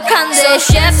부족한데 So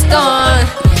she's gone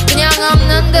그냥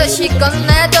없는 듯이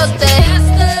꺼내도 돼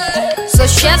So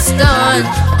she's gone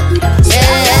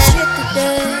Yeah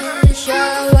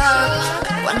Show up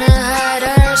Wanna hide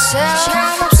herself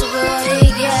참 없어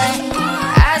보이게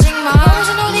아직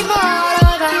모르는 눈이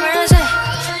멀어 밤을 새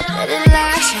Let it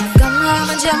lie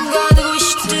잠깐만 잠궈두고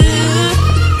싶어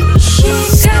She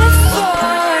got it for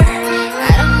I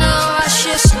don't know what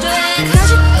she's doing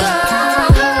가지고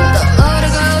또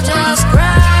모르고 just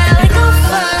cry like a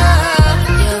fool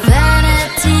Your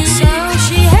vanity so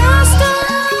she has done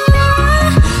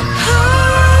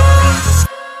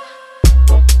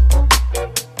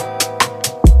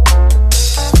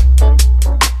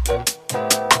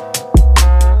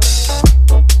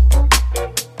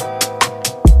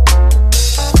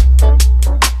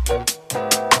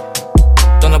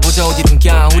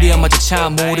차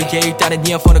모르게 일단은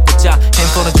이어폰을 꽂자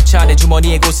핸폰은 주차 내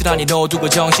주머니에 고스란히 넣어두고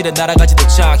정실은 날아가지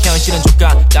도착 현실은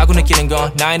족같다고 느끼는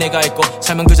건 나의 내가 있고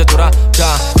삶은 그저 돌아가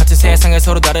같은 세상에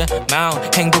서로 다른 마음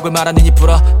행복을 말하느니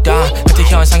부럽다 같은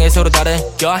현상에 서로 다른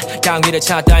것 강위를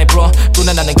찾다해 불어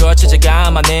불안하는 걸 찾아가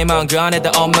아마 내 마음 그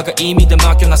안에다 엄마가 이미 다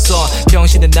맡겨놨어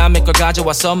병신은 남의 걸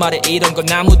가져와서 말해 이런 건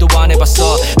아무도 안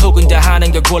해봤어 혹은 다 하는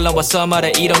걸 골라와서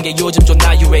말해 이런 게 요즘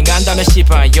존나 유행한다면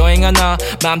씨발 여행하나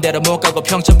맘대로 못 가고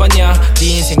평점 받냐 네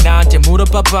인생 나한테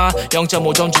물어봐봐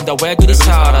 0.5점 준다 왜 그리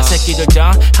살아 새끼들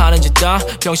다 하는 짓 다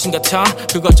병신 같아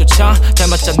그것조차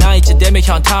닮았잖아 이제 되면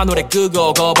현타 노래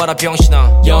끄고 거봐라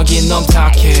병신아 여긴 너무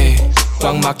탁해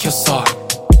꽉 막혔어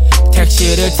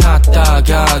택시를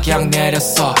탔다가 그냥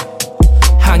내렸어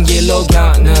한 길로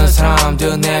가는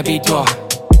사람들 내비둬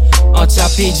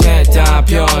어차피 이제 다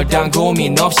별다른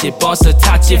고민 없이 버스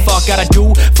탔지 Fuck gotta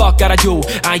do, fuck gotta do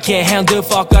I can't handle,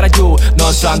 fuck gotta do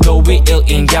넌 수학도 위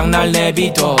 1인 그냥 날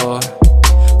내비둬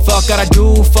Fuck gotta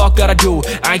do, fuck gotta do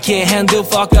I can't handle,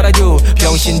 fuck gotta do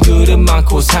병신들은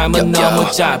많고 삶은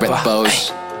너무 짧아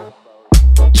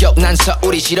난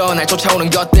서울이 싫어 날 쫓아오는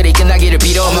것들이 끝나기를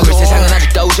빌어 먹을 세상은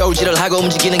아직도 우절지를 하고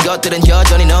움직이는 것들은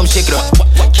여전히 너무 시끄러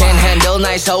Can't handle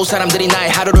나의 서울 사람들이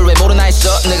나의 하루를 왜 모르나 했어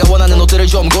내가 원하는 옷들을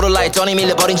좀 고르라 했더니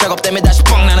밀려버린 작업 때문에 다시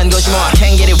뻥 나는 것이 뭐야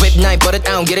Can't get it with 나의 버릇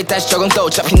I don't get it 다시 적응 또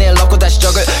어차피 내일 없고 다시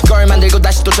적을 걸 만들고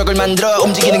다시 또 적을 만들어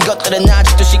움직이는 것들은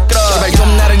아직도 시끄러 제발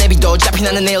좀 나를 내비둬 어차피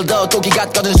나는 내일도 또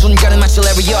기같거든 순간은 마치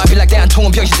Larry I feel like 대한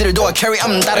통은 병신들을 도와 carry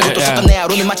다른 것도 쏟던 내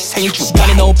하루는 마치 생일주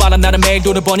시간이 너무 빨라 나는 매일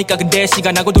돌아보니까 근데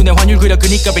시간하고 눈에 환율 그려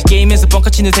그니까 왜 게임에서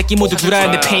뻥카치는 새끼 모두 구라야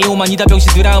내 페이오만이다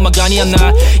병신들아 음악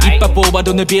아니었나 이빨 뽑아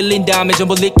돈을 빌린 다음에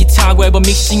전부 리끼 타고 앨범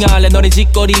믹싱할래 너네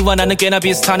짓거리와 나는 꽤나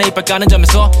비슷하네 이빨 까는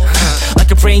점에서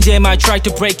Like a brain jam I try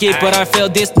to break it But I feel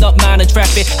this not 많은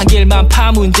traffic 한 길만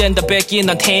파면 된다 뺏긴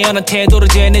난 태어난 태도로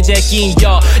쟤네 제낀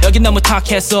여긴 너무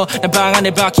탁했어 난 방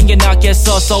안에 박힌 게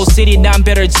낫겠어 Soul City 난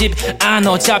better 집 안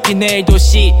어차피 내일도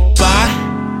씨발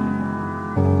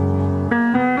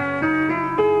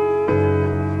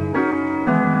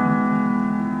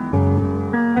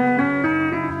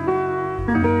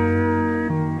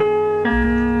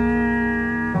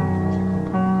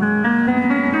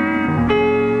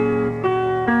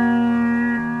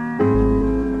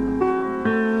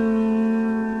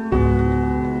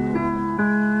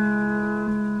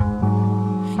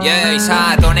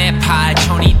사돈의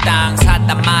 8촌이 땅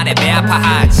샀단 말에 배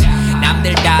아파하지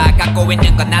남들 다 갖고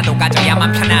있는 건 나도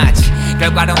가져야만 편하지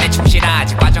결과론에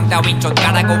충실하지 과정 따윈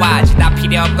쫓가라고 하지 다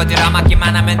필요 없고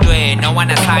들어맞기만 하면 돼 너와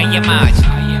나 사이에 맞지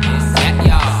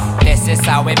This is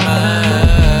how we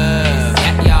move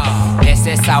This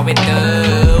is how we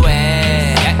do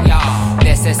it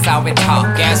This is how we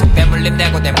talk 계속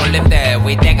대물림대고 대물림대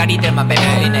위 대가리들만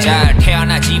배불리네 잘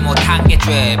태어나지 못한 게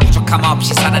죄 부족함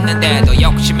없이 살았는데도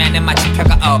욕심에는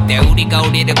마침표가 없대 우리가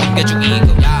우리를 굶겨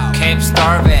죽이고 Keep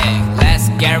starving Let's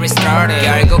get it started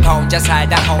결국 혼자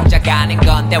살다 혼자 가는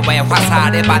건데 왜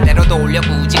화살을 반대로 돌려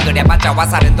굳이 그래봤자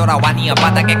화살은 돌아와 니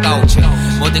바닥에 꽂혀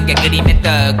모든 게 그림에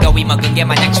떡 더위 먹은 게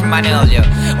마냥 침만 흘려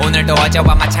오늘도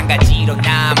어제와 마찬가지로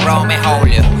난 롬에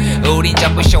홀려 우린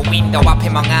전부 쇼 윈도우 앞에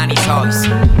멍하니 서있어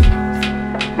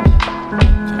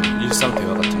일상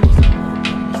대화 같은 거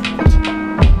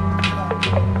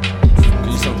그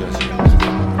일상 대화지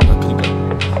그러니까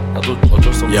나도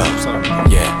어쩔 수 없는 사람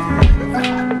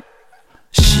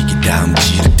시기다음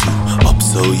질투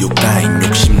없어요 따윈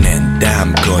욕심낸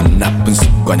다음 건 나쁜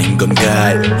습관인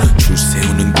건가요 줄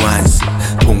세우는 관습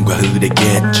돈과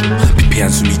흐르겠죠 피폐한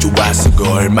숨이 좋아서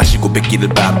걸 마시고 뱉기를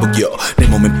반복여 내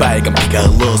몸엔 빨간 피가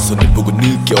흘러 손을 보고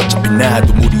느껴 어차피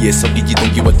나도 무리에 섞이지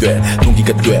동기가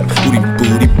돼 우린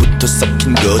뿌리부터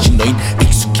섞인 거지 너흰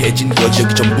익숙해진 거지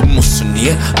여기 전부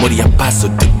모순이야 머리 아파서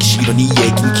듣기 싫어 네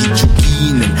얘긴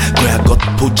기죽이는 거야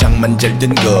겉포장만 잘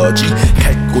된 거지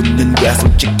칼 꽂는 거야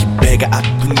솔직히 배가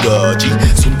아픈 거지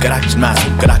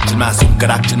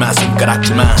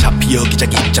손가락질마 잡히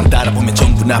여기저기 입장 따라보면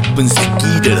전부 나쁜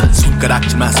새끼들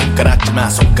손가락질마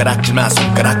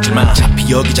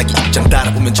잡히 여기저기 입장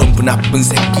따라보면 전부 나쁜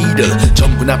새끼들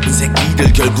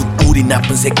결국 우리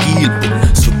나쁜 새끼일 뿐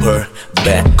Super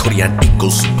bad Korean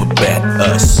equals super bad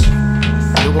us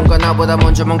누군가 나보다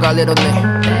먼저 뭔가를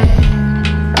잃었네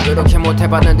그렇게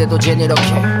못해봤는데도 쟨 이렇게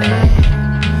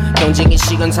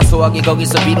경쟁의식은 사소하게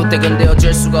거기서 비롯돼 근데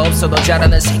어쩔 수가 없어 너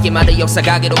잘하는 새끼말을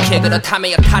역사가기로 캐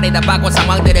그렇다면 여탈에다 박고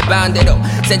상황들의 반대로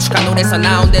센 축한 노래에서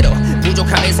나온 대로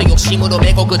부족함에서 욕심으로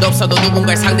메고 끝없어도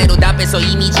누군가를 상대로 답해서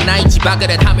이미지 나인 집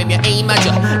밖을 하물며 에임마저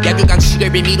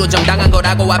약육강식을 빌미로 정당한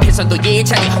거라고 앞에선 또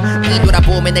예찬이여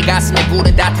뒤돌아보면 내 가슴에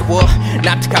불은 다 태워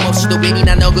납득함 없이도 괜히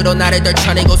난 억으로 나를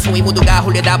떨쳐내고 소위 모두가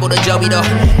홀려다보는 저 위로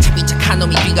잡힌 척한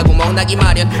놈이 귀가 구멍나기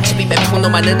마련 집이 푼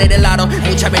놈만 은혜를 나눠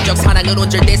무차별적 사랑으론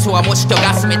절대 소화 못시켜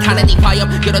가슴에 타는 이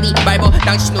화염 그러니 밟어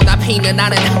당신 눈앞에 있는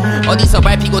나는 어디서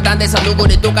밟히고 딴 데서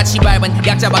누구를 똑같이 밟은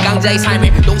약자와 강자의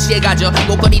삶을 동시에 가져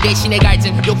목걸이 대신에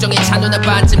갈증 욕정에 찬 눈은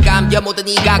반쯤 감겨 모든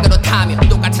이 각으로 타며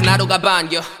똑같은 하루가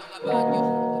반겨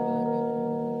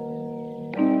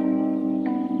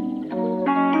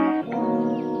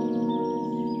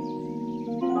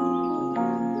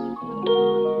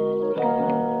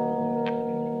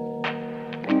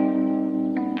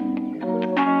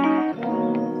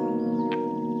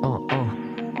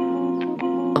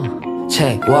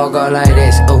Check, walk up like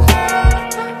this, ooh.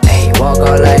 Ayy, walk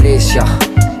up like this, yo.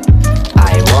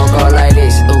 I walk up like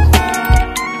this, ooh.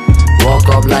 Walk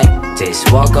up like this,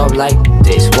 walk up like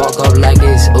this, walk up like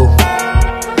this, ooh.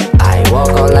 I walk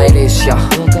up like this, yo.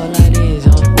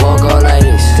 Walk up like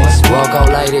this, walk up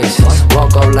like this,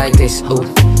 walk up like this, ooh.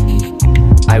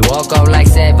 I woke up like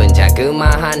 7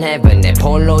 자그마한 heaven 내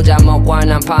폴로 잠옷과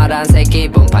난 파란색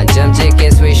기분 반쯤 찍힌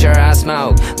swisher I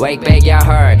smoke Wake back you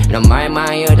heard 너 말만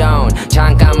you don't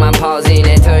잠깐만 pause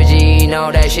내 틀지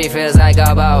know that she feels like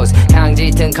a boss 향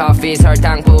짙은 커피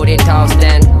설탕 뿌린 toast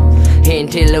and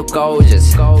hinty look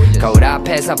gorgeous 거울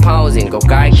앞에서 posing 꼭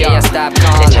갈게야 stop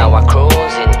calling 내 차와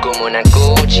cruising 꿈은 안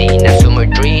꾸지 나 숨을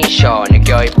들이쉬어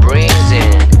느껴 it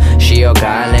breathing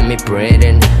쉬어가 let me breathe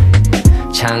in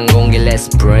찬 공기 let's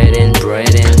breathe in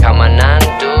가만 안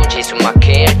두지 숨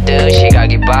막힐 듯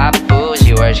시각이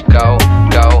바쁘지 where'd you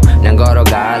go 난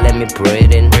걸어가 let me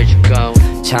breathe in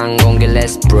찬 공기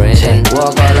let's breathe in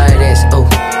walk up like this ooh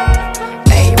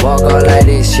ayy walk up like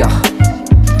this yo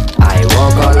I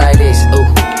walk up like this ooh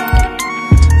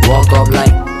walk up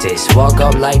like this walk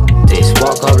up like this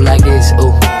walk up like this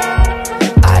ooh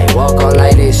I walk up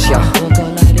like this yo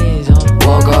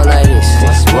walk up like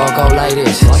this walk up like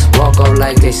this walk up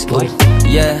like this ooh.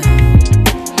 Yeah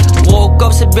woke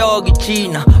up 새벽이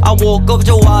지나 I woke up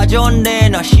좋아졌네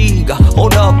날씨가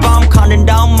어젯밤 가는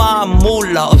다음 마음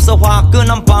몰라 없어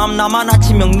화끈한 밤 나만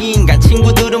아침형 인간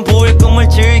친구들은 보일 꿈을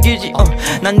즐기지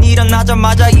난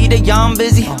일어나자마자 이래 I'm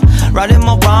busy Writing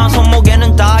my rhymes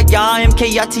손목에는 다야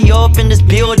MKRT up in this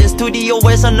building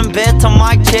스튜디오에서는 베터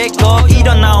mic check up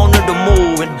일어나 오늘도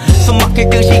moving 숨 막힐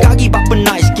듯 시각이 바쁜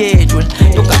나의 스케줄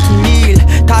똑같은 일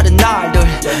다른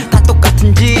날들 다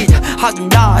똑같은 짓 하긴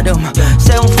나름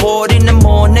 7:40 in the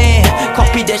morning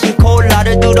커피 대신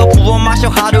콜라를 들어 부어 마셔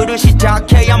하루를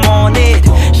시작해 I'm on it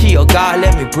쉬어가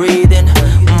let me breathe in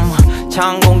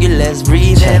찬 공기 let's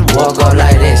breathe in walk up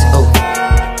like this ooh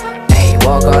ayy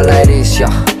walk up like this yo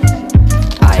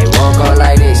I walk up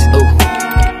like this ooh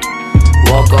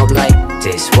walk up like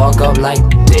this walk up like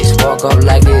this walk up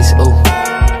like this ooh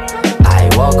I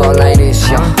walk up like this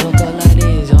yo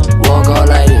walk up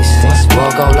like this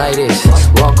walk up like this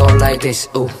walk up like this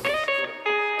ooh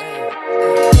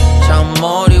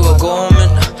잔머리와 고민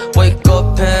wake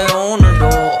up 해 오늘도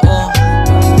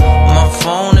My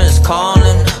phone is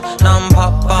calling 난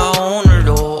바빠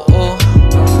오늘도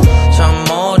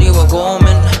잔머리와 고민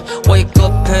wake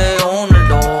up 해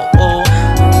오늘도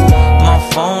My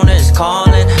phone is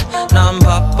calling 난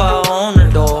바빠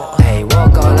오늘도 Hey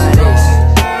walk up like this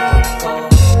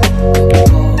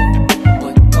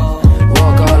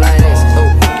walk up like this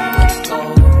ooh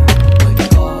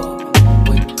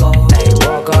Hey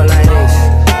walk up like this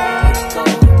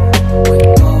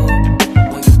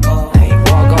Hey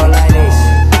walk up like this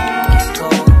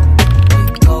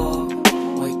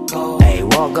Hey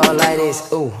walk up like this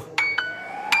ooh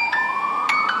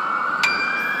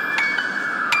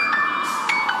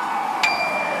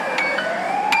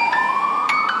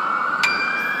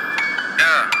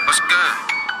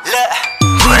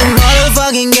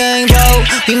Motherfucking gang, bro.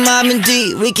 We mobbing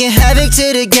deep, wreaking havoc to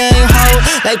the game, ho.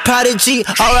 Like Prodigy,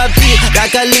 R.I.P.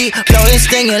 Like Ali, blowing,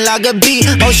 stinging like a bee.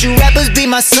 Most you rappers be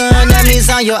my son, that means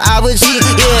I'm your IG.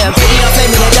 Yeah, baby, don't play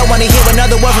me, they don't wanna hear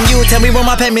another word from you. Tell me where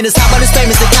my payment is, how about the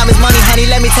statements? The time is money, honey,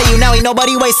 let me tell you now, ain't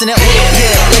nobody wasting it.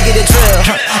 Yeah, look at the drill,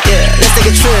 yeah, let's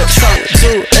take a trip. So,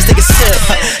 dude, let's take a sip,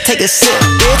 take a sip,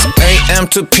 bitch. AM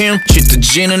to PM,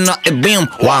 짙어지는 나의 빔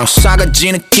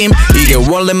왕사가지 느낌, 이게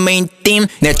원래 메인 팀.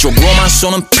 내 쪽으로만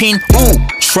쏘는 핀,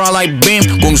 try like beam.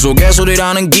 꿈속의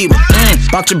소리라는 기분,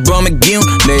 박쥐범의 기운.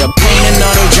 내 옆에 있는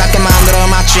너를 작게 만들어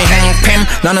마치 행팸.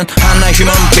 나는 하나의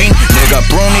human being, 내가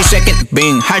브로니 second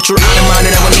being. 할 줄 아는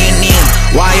말을 하고 니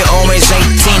Why you always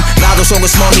 18? 나도 속은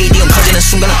small medium, 커지는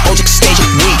순간은 오직 stage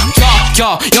weak.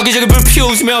 요 여기저기 불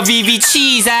피우며 VV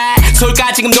치세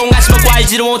솔까 지금 농가시 먹고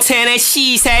알지도 못해 내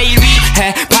시세 1위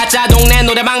해봤자 동네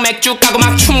노래방 맥주 까고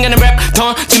막 충전의 랩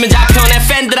던지면 잡혀 내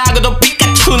팬들하고도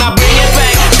피카츄 나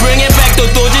bring it back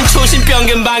또 도진 초신병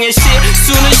근방의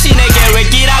실수는 신의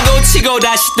계획이라고 치고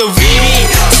다시 또 VV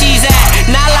치세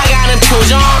날아가는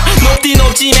표정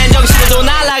높지 맨정신에도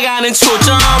날아가는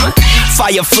초점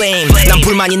Fire flame 난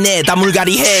불만이 내 다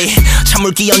물갈이해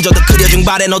찬물 끼얹어도 끓여준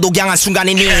발에 너도 강한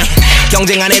순간이니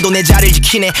경쟁 안 해도 내 자리를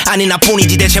지키네 아니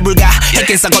나뿐이지 대체 불가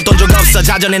핵겐 싹었던 적 없어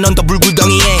자전에 넌 더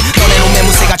불구덩이에 너네 놈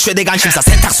매무새가 최대 관심사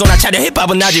세탁소나 차려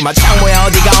힙합은 나지마 창모야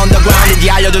어디가 언더그라운드인지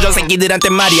알려줘 저 새끼들한테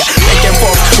말이야 Back and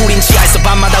forth 우린 지하에서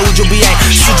밤마다 우주 비행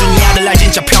수준이 아들 날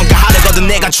진짜 평가하려거든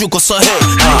내가 죽고서 해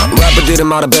래퍼들은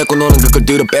말을 뱉고 너는 그걸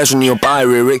들어 빼준 네 오빠의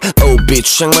리릭 Oh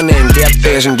bitch 생만낸 갭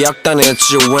대신 격단에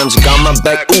GOMG got my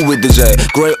back ooh with the J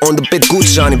Grey on the beat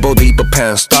구찌 아니 보드 입어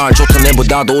pants Star 좋다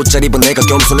내보다도 옷잘 입은 내가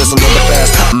겸손해서 넌 the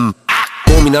best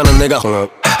고민하는 내가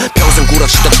평생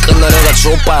구라치다 끝나 내가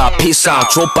좁아야 피싸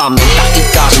좁밤 넌 딱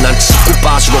이까지 난 짓고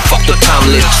빠지고 fuck the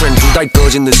timeless trend 둘 다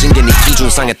꺼진 늦은 게 네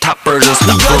기준상의 top version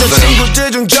stop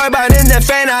여자친구들 중 절반은 내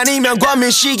팬 아니면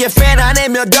권민식의 팬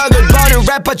아니면 덕을 버는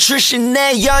래퍼 출신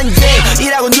내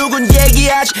연예인이라고 누군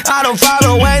얘기하지 I don't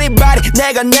follow anybody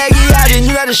내가 내기하지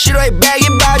누나들 싫어해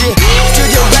baggy 바지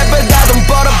스튜디오 래퍼가 돈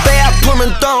벌어 배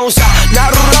아프면 똥싸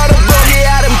나를 얻어보기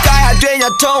아름 까야 되냐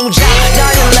통장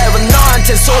 9-11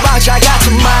 너한테 소방차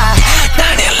같은 말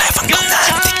 9-11 건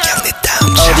나한테 격리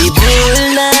다음 어디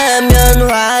불나면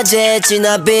화재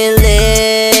지나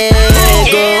빌리고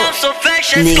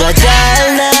네가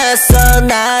잘났어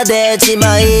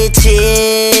나대지마 이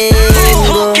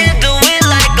친구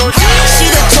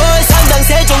시대초의 상당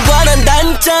세종관한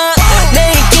단짝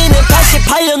내 인기는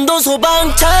 88년도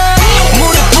소방차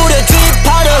물에 뿌려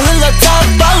주입하려 흘러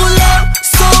탑방울러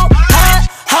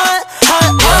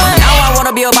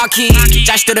비어박히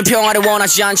자식들은 평화를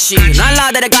원하지 않지 난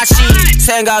나들의 가시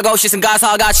생각 없이 쓴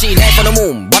가사같이 내 손은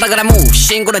문 뭐라그라 무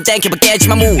신고는 땡큐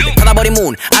깨지마 문 닫아버린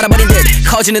문 알아버린 듯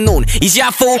커지는 눈 이제 I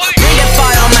fool Bring that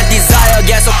fire my desire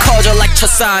계속 커져 like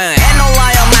첫사연 Ain't no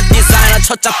lie on my designer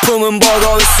첫 작품은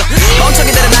보고 있어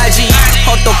멍청이들은 알지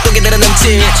헛똑똑이들은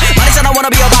넘지 말했잖아 wanna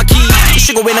비어박히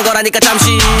쉬고 있는 거라니까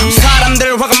잠시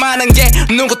사람들 화가 많은 게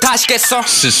누구 탓이겠어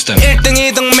System 1등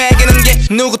 2등 매기는 게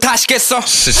누구 탓이겠어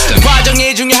System 과정이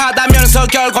중요하다면서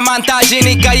결과만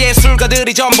따지니까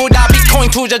예술가들이 전부 다 비트코인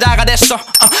투자자가 됐어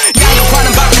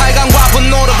양육하는 박탈감과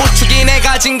분노로 부추기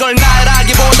내가 진 걸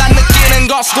나열하기보단 느끼는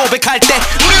것을 고백할 때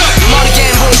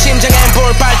머리엔 불 심장엔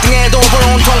불 발등에도 불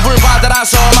온통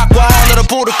불바다라서 막과 언어로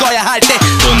부를 거야 할 때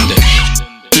뭔데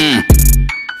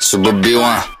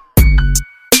수법비와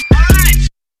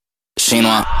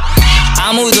신화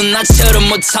아무도 나처럼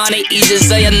못하네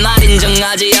이제서야 날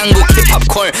인정하지 한국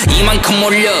힙합콜 이만큼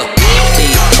올려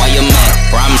와이엄매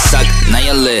람삭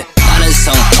나열래 나는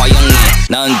성화영이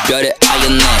넌 별의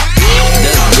아였네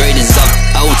The greatest of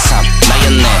all time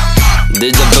나였네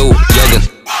데자부 여긴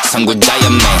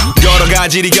선구자였네 여러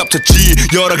가지를 겹쳤지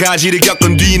여러 가지를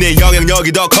겪은 뒤 내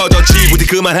영향력이 더 커졌지 부디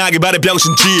그만하길 바래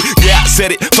병신지 Yeah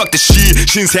said it fuck the shit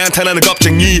신세 한탄하는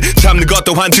겁쟁이 참는 것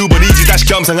또한 두 번이지 다시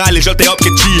겸상할 일 절대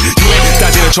없겠지 유행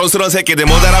따지는 촌스러운 새끼들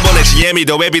못 알아보내지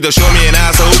예미도 웨비도 쇼미에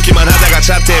나와서 웃기만 하다가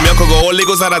차트에 크고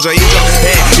올리고 사라져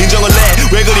인정해 인정을 내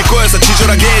왜 그리 꼬여서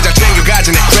치졸하게 잘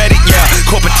챙겨가지 내 credit yeah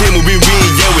코퍼팀 we win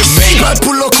yeah we made 씨발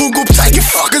불러 구급차기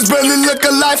fuckers barely look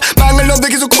alive 망할 놈들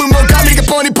계속 굶어가니까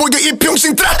뻔히 보여 이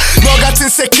병신들아 너 같은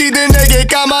새끼들 내게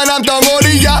까만함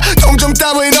덩어리야 종종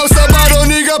따윈 없어 바로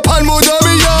네가 판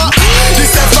무덤이야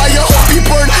This that fire hope we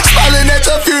burn smiling at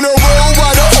your funeral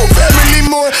Why the whole family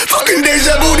mourn Fucking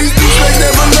deja vu these douchebags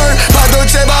never learn 봐도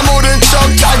제발 모른 척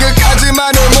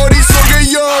자극하지만 내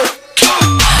머릿속에 열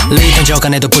리턴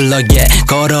저간에도 불러 yeah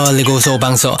걸어 올리고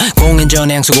소방서 공연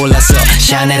전에 향수 골랐어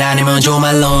샤넬 아니면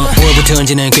조말론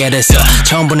뭘부터인지는 꽤 됐어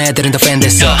처음 본 애들은 더 팬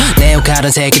됐어 내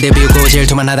욕하던 새끼들 비우고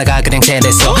질투만 하다가 그냥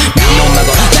세됐어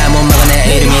난 못 막아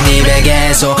내 이름이 네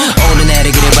베개에서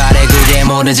오르내리기를 바래 그게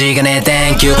모르지가 내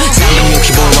땡큐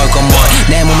 365월 건물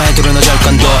내 몸에 두른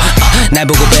어절건도 날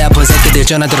보고 배 아픈 새끼들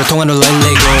전화들어 통화로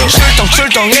날리고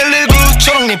출동 119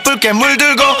 초록잎 붉게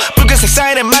물들고 붉은색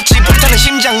사이렌 마치 불타는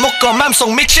심장 목거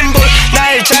맘속 미친 불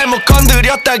날 잘못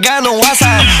건드렸다가 너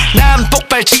화상 난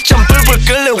폭발 직전 불불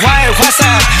끓는 화일 화상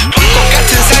벚꽃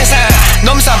같은 살상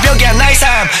넘사벽이야 나의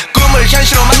삶 꿈을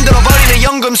현실로 만들어버리는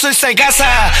연금술사 가사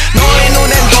너의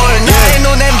눈엔 돌 나의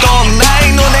눈엔 돔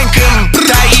나의 눈엔 금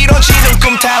다 이루어지는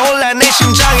꿈 타올라 내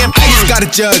심장에 got a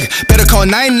jug. Better call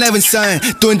 911 son.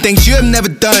 Doing things you have never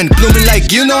done. Blooming like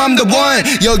you know I'm the one.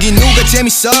 여기 누가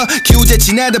재밌어? 기우제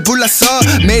지내다 불렀어.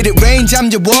 Made it rain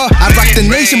잠재워. I rock the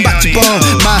nation 박지범.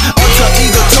 My alter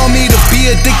ego told me to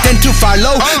be addicted to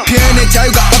follow. 표현의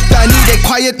자유가 없다니 they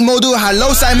quiet 모두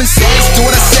hello. Simon says do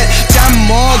what I said. 잠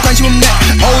뭐 관심 없네.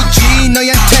 OG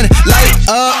너희한테는 light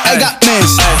up. I got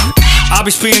mess. I'll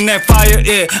be spitting that fire,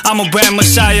 yeah. I'm a brand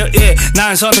messiah, yeah.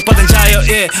 난 선택받은 자여,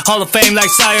 yeah. Hall of Fame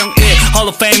like Sion, yeah. Hall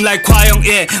of Fame like 과영,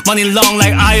 yeah. Money long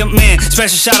like Iron Man.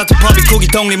 Special shout out to Public Cookie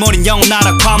동리 모린 영웅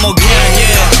나라 과목,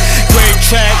 yeah. Great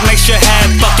track, makes your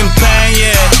head fucking bang,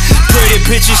 yeah. Pretty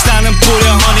bitches 나는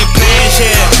뿌려 honey pants,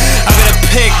 yeah. I got a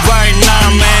pick right now,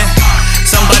 man.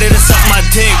 Somebody to suck my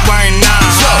dick right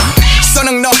now.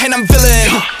 선행 너 해난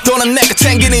villain 돈은 내가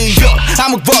챙기니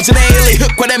암흑 버전의 일리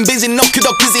흑화된 빚이 놓기도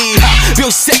busy 뷰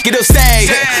새끼도 stay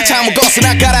잘 먹어서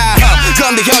나가라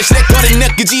그런데 현실에 거리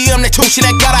느끼지 없네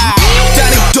충실해 가라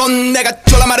다니 돈 내가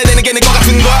졸라 말해대는 게 내 거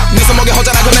같은 거야 네 손목에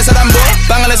허전한 그 내 사람보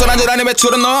방 안에서 난줄아니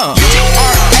외출은 너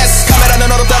RS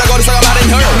카메라는 어렵다라 거리사가 말인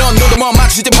her 넌 눈도 못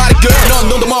맞추지 party girl 넌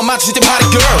눈도 못 맞추지 party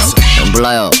girls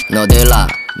몰라요 너 어디 일라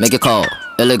make it call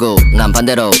 119 난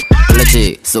반대로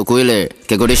블랙지 쏘 911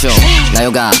 개구리숑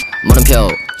나요가 물음표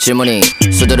질문이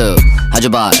수두룩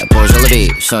하주발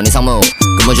볼졸리비 션이상무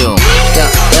근무중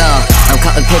yeah I'm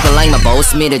counting paper like my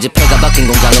boss 미래 지폐가 박힌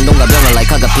공장은 동가병을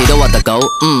like 하가 필요하다고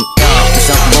yeah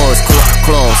shop boys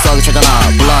close 썩이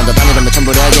찾아나 불러한다 다니려면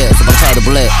천불에게 소방차도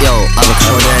불래 yo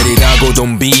초대리라고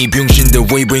don't be 병신들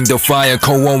we bring the fire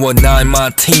Co-119 my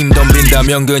team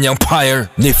덤빈다면 그냥 fire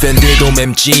네 팬들도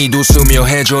맴지 웃으며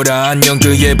해줘라 안녕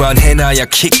그에 반해놔야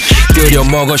킥 끓여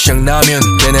먹어 샹라면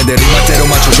걔네들이 맛대로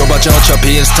맞춰줘봤자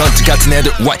어차피 인스턴트 같은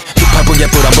애들 white 힙합은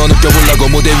예쁘라 한번 웃겨보려고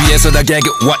무대 위에서 다 개그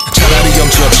white 차라리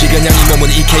염치 없이 그냥 이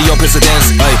몸은 EK 옆에서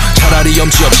댄스 차라리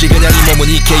염치 없이 그냥 이 몸은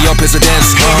EK 옆에서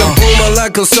댄스 이건 boomer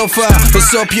like a sofa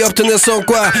어차피 없던 내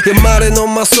손과 연말엔 on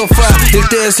my sofa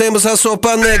일대의 세무사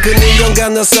소파 내 그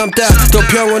 1년간 나 삼다 더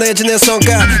평온해진 내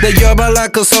성과 내 여발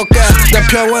like a 석가 나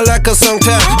평화 like a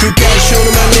성타 불가리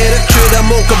쇼는 만 내려 죄다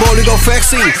묶어버리고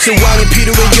flexing 세왕이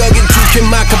필요해 여긴 투캔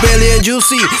마카벨리 and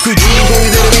juicy 그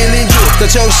주인공이 되는 1인주 나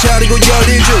정신 차리고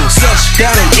열일 중 Such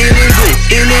다른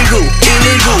 119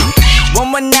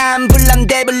 원원한 불남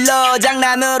대불러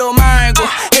장난으로 말고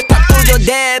힙합 구조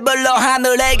대불러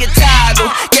하늘에게 타고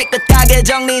깨끗하게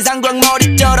정리상광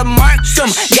머리처럼 말씀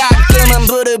가끔은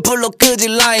불을 불러 끄지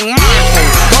like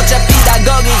말품 어차피 다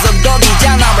거기서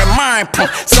거기잖아 왜 말품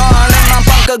설렘만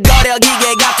펑크거려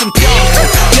기계 같은 병풍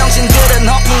병신들은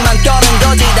허풍만 떠는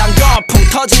거지 난 거품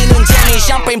터지는 재미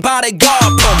샴페인 발에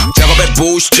거품 작업에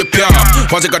부시 지표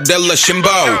화제가 될러 신보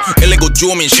 119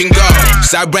 주민 신고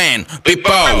사이렌 빗보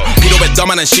필요해 더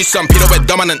많은 시선 필요해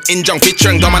더 많은 인정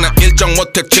피처링 더 많은 일정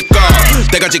못해 찍고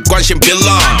때가지 관심 빌런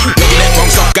여기 내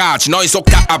멍석까지 너희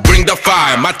속가 I bring the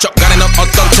fire 맞춰가는 넌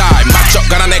어떤 타입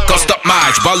맞춰가라 내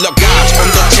커스터마이즈 벌려가지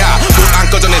온도차 불 안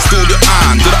꺼져 내 스튜디오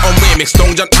안 들어온 리믹스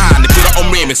동전 안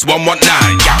들어온 리믹스 119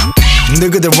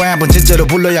 너희들 랩은 진짜로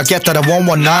불러야겠다라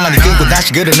 119 아니 끊고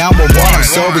다시 그래 나 119 I'm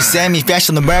sorry semi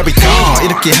fashion American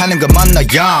이렇게 하는 거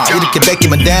맞나야 이렇게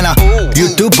뺏기면 되나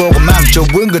유튜브 보고 맘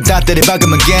좋은 거 다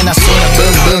때려박으면 개나 손에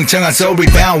붕붕 정한 소리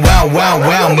wow wow wow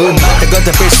wow 문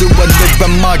맞다가 뺄 수 없는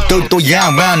랩말 또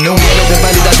양반 눈에들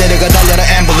빨리 다 데려가 달려라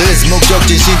앰뷸런스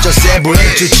목적지 신조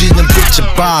세브레 주치는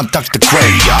빛의 밤 Dr.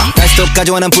 Gray 다시 또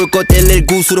가져와는 불꽃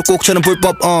 119 수록곡처럼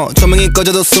불법 조명이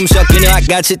꺼져도 숨쉬어 그녀와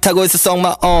같이 타고 있어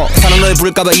속마 사는 너의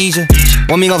부를까봐 이제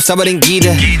워밍업 사버린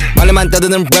기대 말로만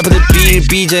떠드는 래퍼들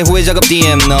BJ 후회 작업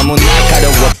DM 너무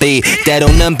날카로워 B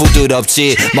때로는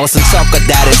부드럽지 모습 척과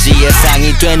다르지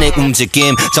예상이 되는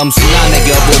움직임 점수나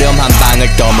매겨보렴 한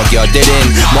방을 더 먹여드림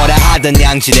뭐라 하든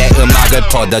양질의 음악을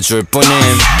퍼다줄 뿐임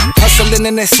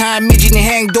헛설리는 내 삶이지 내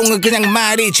행동은 그냥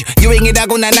말이지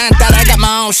유행이라고 난 안 따라가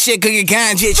my own shit 그게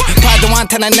간지지 파도 안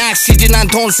타는 낚시지 난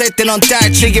돈 쓸 때 넌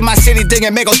딸치기 my city 등에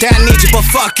메고 다니지 But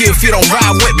fuck you if you don't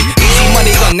ride with me easy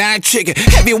money 이건 날 trigger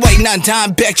heavyweight 난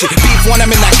단백질 beef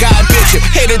원하면 나가 bitch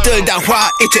hater들 다 화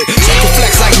있지 shake your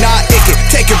flex like 나 이게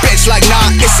take your bitch like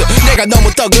나 있어 내가 너무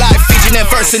thug life 이지 내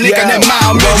verse니까 내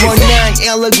마음이지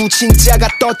 119 진짜가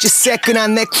떴지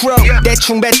새끈한 내 crew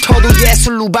대충 뱉어도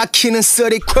예술로 박히는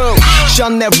쓰리 crew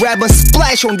션 내 랩은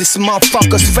splash on this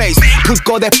motherfucker's face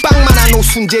불꽃에 빵만한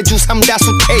오순제주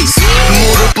삼다수 케이스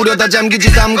물을 뿌려다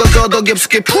잠기지 담궈둬도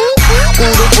깊숙이 푹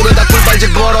꿀을 뿌려다 꿀빨지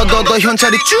벌어둬 더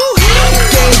현찰이 쭉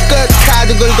게임 끝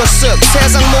카드 긁어 쓱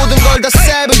세상 모든 걸 다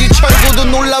savage 철구도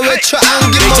놀라 외쳐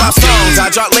안긴 They drop songs, I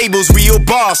drop labels, real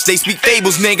boss They speak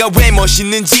fables, nigga 왜 게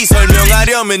멋있는지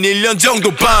설명하려면 1년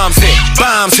정도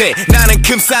밤새 나는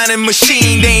큼싸는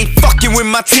machine They ain't fucking with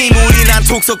my team 우리 난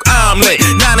톡속 omelet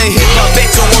나는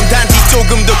힙합의 정원단지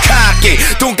조금 더 카게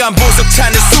돈감 보석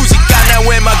찾는 수지가 나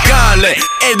왜 막갈래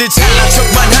애들 잘난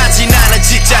척만 하지 나는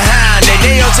진짜 하네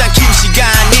내 여잔 김씨가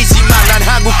아니지만 난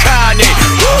한국하네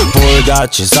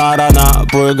불같이 살아나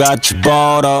불같이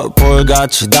벌어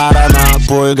불같이 달아나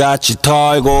불같이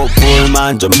털고 불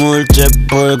만져 물집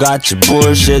불같이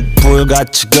bullshit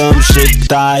불같이 금식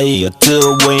다이어트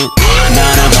윈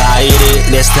나는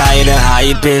바이리 내 스타일은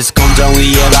하이피스 검정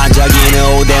위에 반짝이는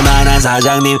오대만한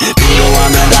사장님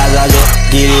필요하면 다 사줘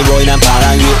길이 보이는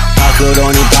파랑유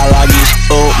밖으로니 발라기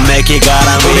make it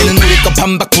가라미 우리는 누릴 거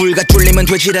반박 불가 쫄리면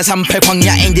돼지라 38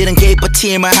 광야 애들은 개이퍼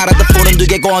TMI 하라도 포는 두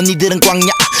개고 언니들은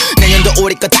광야 내년도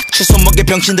오리 거 닥쳐 손목에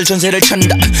병신들 전세를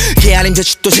천다 개 아닌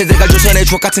저축도 세대가 조선의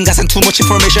주옥 같은 가상 too much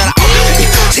information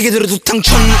세계대로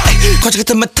두탕천 거지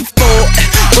같은 메타포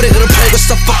오래 그를 팔고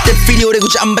써 fuck that video 오래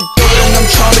굳이 안 봐도 그런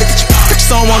넘쳐 이래 touch touch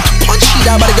someone to punch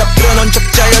이라 말이가 필요한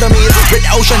적자 여름이 red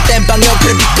ocean 땜빵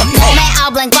역할을 비껴 Me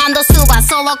hablan cuando suba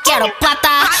solo quiero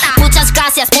plata muchas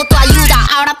gracias por tu ayuda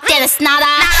ahora tienes nada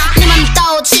ni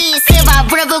manto 치스와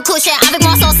revolution avec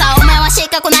moi sosa 오메와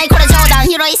시카고 나이 코레 조단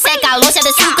히로 이세카 로시아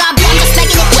대 수가 I'm just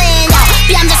making it clean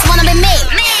yo I'm just wanna be me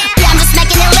I'm just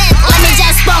making it lit let me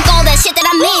just spunk all the shit that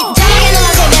I need 전화기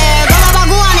눌러서 늘 골라봐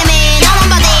구원님이 너만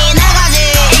바디 나가지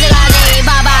이제까지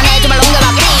봐봐 내 주말 옮겨봐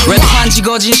red 한지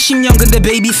거진 10년 근데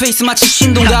베이비 페이스 마치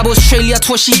신동갑 오스트레일리아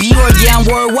투어 12월 yeah I'm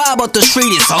worldwide but the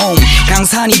street is home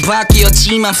강산이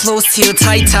바뀌었지만 flow still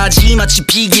타이트하지 마치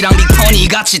빅이랑 빅퍼니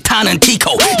같이 타는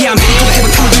티코 yeah I'm ready to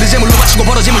heaven 틈을 들이 재물로 바치고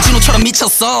벌어짐을 진호처럼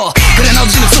미쳤어 그래 나도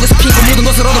진흙 속에서 피고 모든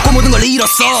것을 얻었고 모든 걸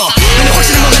잃었어 근데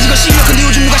확실히 뭐 가지고 실력 근데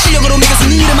요즘 누가 실력으로 매겨서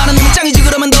네 일을 많은 놈이 짱이지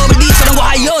그러면 더블 D처럼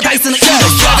과하여 다이슨은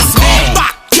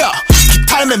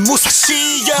기타르면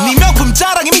무사시야 네 명품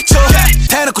자랑에 미쳐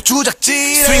대놓고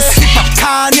주작질해 스윙스 힙합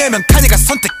카니에면 카니가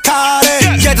선택하래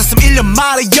얘 됐으면 1년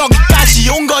만에 여기까지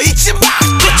온 거 잊지 마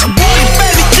우리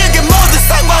벨리 그게 뭐든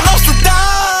상관없어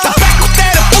다 뺏고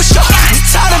때려 부셔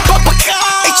네 차는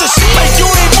뻑뻑하 2018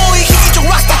 유일 모의 희귀종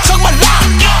락스타 정말 락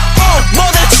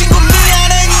모델 친구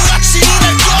미안해 니 여친이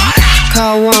날 좋아해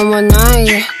Call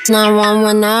 119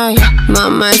 911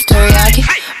 Mama is teriyaki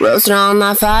Roasted on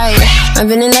my fire I'm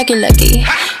feeling lucky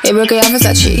입을 거야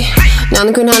Versace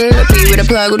나는 큰 하늘 높이 with a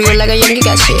plug 우리 올라가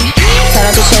연기같이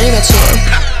사라져 체리같이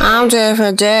I'm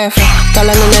different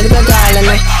달라는 애들과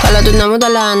달라도 너무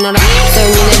달라 너라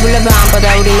세운이 내 불러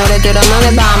밤바다 우리 노래 들어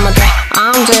너네 밤마다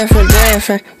I'm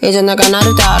different 이제 너가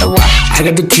나를 따라와 I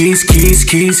got the keys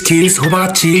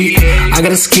호박같이 I got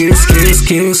the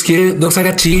skill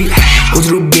녹사같이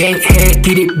우주로 비행해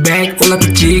get it back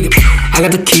올라탔지 I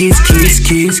got the keys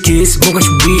뭐가시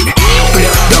위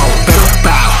불려도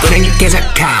배로봐 은행 계좌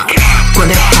account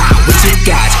권해 how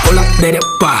위치까지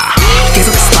올라내려봐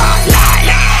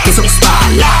계속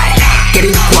spotlight get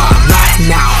it right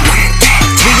now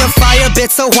We on fire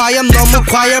bits so 화염 너무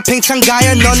과열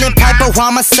팽창가열 너는 팔퍼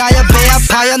화만 쌓여 배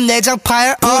아파요 내장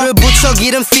파열 불을 붙여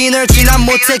기름 thinner 진화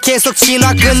못해 계속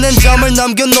진화 끊는 점을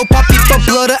넘겨 높아 비법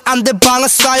블러드 안돼 방을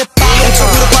쏴요 빵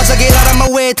쪽으로 빠져게 out of my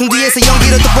way 등 뒤에서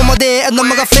연기로 또 뿜어대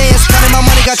넘어가 fans 가는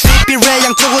마머니가 trippy red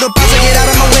양쪽으로 빠져게 out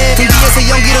of my way 등 뒤에서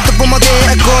연기로 또 뿜어대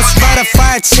I go straight up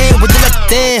fire chain with the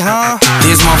day huh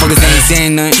These motherfuckers ain't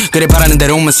saying nothing 그래 바라는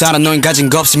대로만 살아 너흰 가진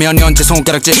거 없으면 언제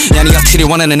손가락질 야니 역치를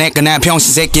원하는 애가 나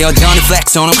병신 새끼 여전히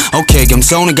flex on them 오케이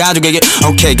겸손은 가족에게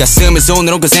오케이 가슴에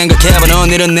손으로 그 생각해봐 넌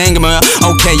이런 낸게 뭐야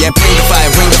오케이 yeah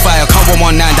bring the fire Call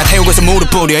 119 다 태우고서 무릎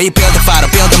뿌려 이 build the fire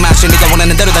build the machine 네가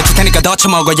원하는 대로 다 줄 테니까 더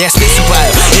처먹어 yeah spit some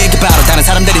fire 이게 바로 다른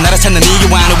사람들이 나를 찾는 이유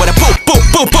아는 what a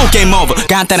boom game over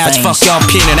간단하지 fuck your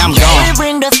opinion I'm gone Yeah,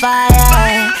 bring the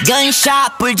fire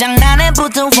gunshot 불장난에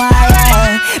붙은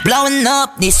wire blowing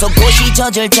up 네 속옷이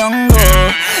젖을 정도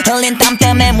흘린 땀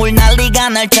때문에 물 난리가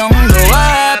날 정도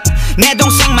up 내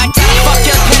동생 말처럼 fuck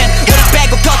your opinion 우리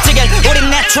빼고 겉지길 우린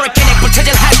네트워킹에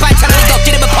불체질 하이파이 차라리 더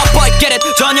기르면 퍽퍽 get it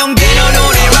전용기는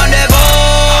우리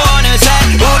rendezvous 어느새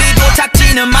우리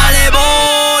도착지는 말레보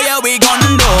yeah we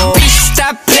gonna do Bitch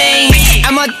stop playing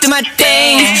I'ma do my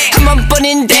thing 한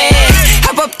번뿐인데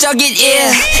합법적인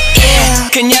yeah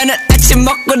그녀는 아침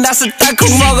먹고 나서 딱국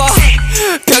먹어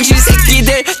병신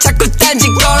새끼들 자꾸 딴짓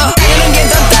걸어 당연한 게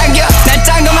더 당겨 난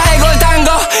짠 거 말고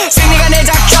단거 승리가 내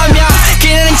작전명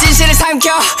그녀는 진실을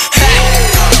삼켜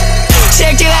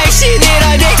새끼 like she did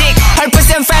a dick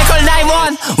 8% fake call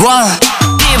 911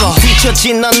 Evil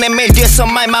잊혀진 넌 내 매일 뒤에서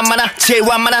말만 많아 제일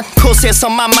완만한 곳에서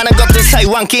만만한 것들 사이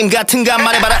왕게임 같은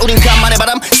간만에 봐라 우린 간만에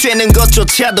바람 쐬는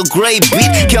것조차도 great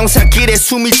beat 경사길에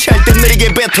숨이 찰 때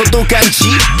느리게 뱉어도 간지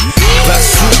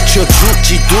박수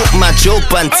쳐주지도 마저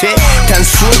오빠한테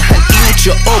단순한 이유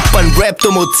저 오빤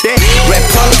랩도 못해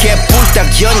래퍼는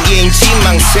개뿔딱 연예인지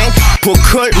망생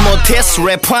보컬 못해서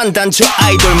랩한단 저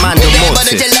아이돌만도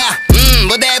못해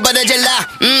무대 버려질러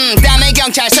땀의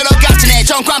경찰서로 같은 애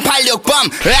정관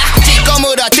 86범 찍고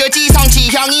물어뜯지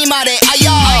성지형이 말해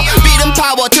아여 믿음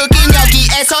파워 듣긴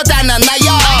여기에서 다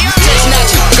났나요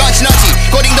재신하지 건진하지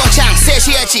고딩동창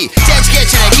셋이했지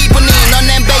재지겠지 내 기분이 넌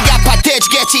배가 아파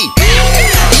돼지겠지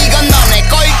이건 너네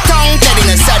꼴통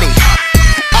때리는 소리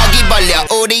어기 벌려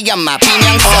우리 엄마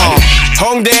비명소리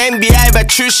홍대 NBA 알바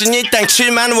출신이 땅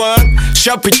 7만원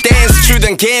셔플 댄스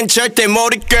추던 걘 절대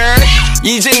모를걸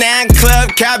이제 난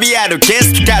클럽 카비아로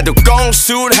게스트 가도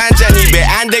꽁술 한잔 입에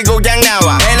안 대고 그냥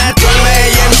나와 애나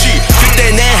털매의 MC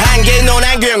그때 내 한계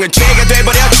논안경은 죄가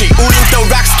돼버렸지 우린 또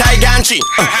락스타일 간지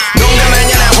농담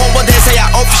아니야 난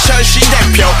홍보대사야 오피셜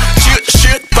시대표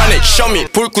슛 반에 쇼미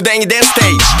불구덩이 댄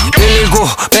스테이지 119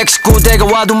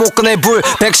 119대가 와도 못 꺼내 불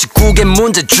 119개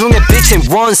문제 중에 빅신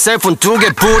원 셀폰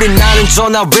 2개 불이 나는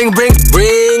전화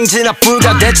링 진압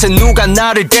불가 대체 누가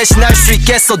나를 대신할 수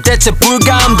있겠어 대체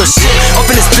불가함 더 shit up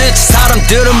in this bitch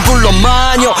사람들은 불러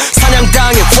마녀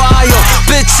사냥당해 fire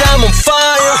bitch I'm on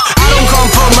fire I don't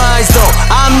compromise though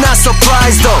I'm not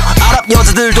surprised though 아랍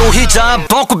여자들도 히잡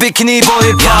벗고 비키니 입어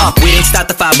힙합 We didn't start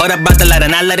the fire but about the light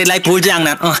날라리 like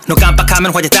불장난 눈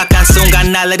깜빡하면 화제딱한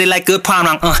순간 날라리 like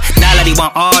끝판왕 날라리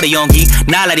want all the 연기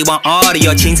날라리 want all the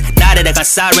your jeans 날아다간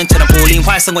siren처럼 울린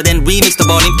활성화된 remix 더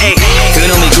버림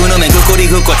그놈의 그 꼬리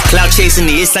그 꽃 cloud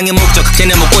chasing 네 일상의 목적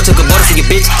쟤는 못 고쳐 그 버릇이기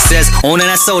bitch says 오늘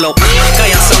난 solo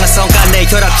가양성한 성과 내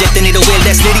혈압 쨌든 이도 will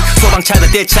that's litty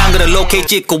소방차들 떼창그를 locate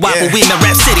찍고 와고 위면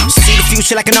rap city See the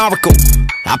future like an oracle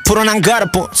앞으로 난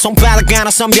걸어본 손바닥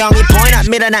하나 선병이 보이나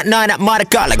미련한 너나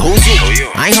머리걸 like who's you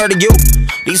I ain't heard of you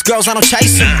These girls I don't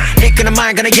chase them Picking a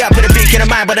mind gonna get with a beak in a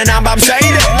mind but I'm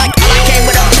saying it like I came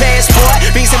with a passport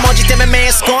미세먼지 때문에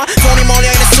매스콘 돈이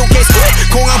몰려있는 suitcase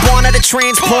공항 보안하다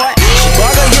transport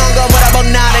시버가 younger what about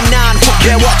 9 and 9 who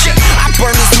배웠지 I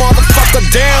burn this motherfucker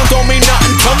down don't mean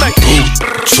nothing to me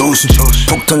조심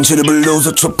폭탄 지름을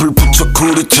넣어서 촛불 붙여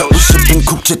쿨이 타고 싶은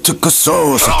국제 특허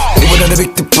소스 오늘날의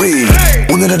big debris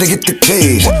오늘날의 get the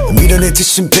case 미련의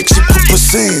지신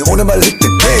 119% 오늘말 hit the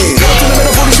case Girl to the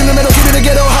middle, 40s in the middle, get it to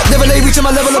ghetto hot Never late, reaching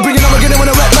my level of bringing, I'ma get it when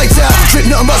the rap lights out Drip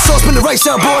nothing but sauce, spin the right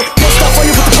side, boy Don't stop for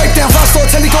you, put the pipe down 5 star,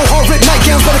 tell me go hard, red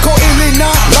nightgowns Better call in 9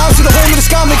 Live to the home in the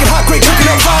sky, make it hot, great, cooking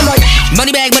up fire like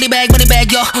money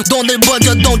bag yo 돈을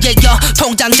벌려 don't yeah yo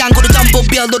통장 잔고를 전부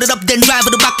bill load it up then drive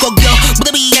it 바꿔 yo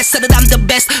무대 위에서 I'm the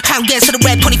best 한국에서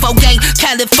rap 24 gang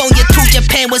California to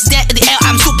Japan what's that in the air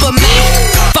I'm Superman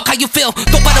fuck how you feel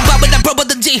똑바로 봐 왜 난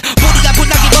벌보든지 우리가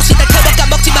불나기 멋있다 태워가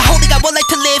먹지마 holding I would like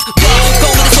to live yo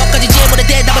고민의 수업까지 질문에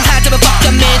대답을 하자면 fuck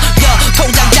your man yo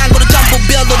통장 잔고를 전부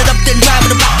bill load it up then drive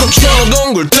it 바꿔 yo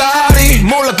동굴 다리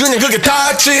몰라 그냥 그게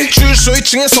다지 주소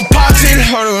 2층에서 파티를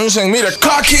하루 인생 미래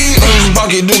카키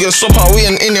바퀴 두개 소파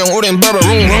위엔 인형 우린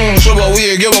바바룽룽 소파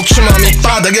위에 교복 치마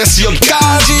밑바닥에서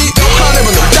여기까지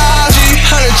하늘은 널 따지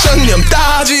하늘 천년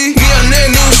따지 미안해 네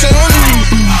인생은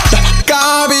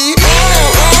까비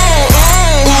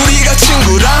우리가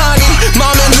친구라니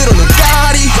맘에 들어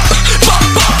눈깔이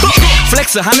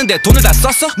플렉스 하는데 돈을 다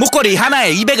썼어? 목걸이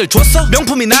하나에 200을 줬어?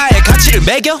 명품이 나의 가치를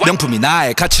매겨? 명품이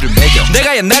나의 가치를 매겨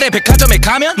내가 옛날에 백화점에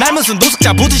가면 날 무슨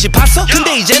노숙자 보듯이 봤어?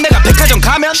 근데 이제 내가 백화점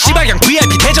가면 시발경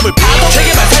VIP 대접을 받아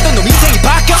세계만 살던 놈 인생이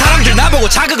바뀌어 사람들 나보고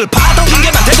자극을 받아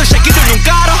핑계만 대들 새끼들 눈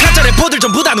깔아 가짜의 보들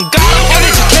전부 다 눈 깔아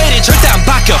NHK이 절대 안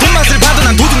바뀌어 돈맛을 봐도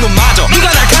난 도둑놈 맞아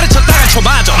누가 날 가르쳤다간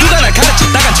쳐맞아 누가 날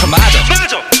가르쳤다간 쳐맞아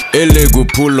 119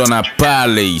 불러나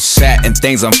빨리 Setting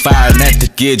things on fire 내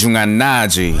특기 중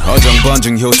하나지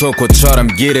어정번정 효소코처럼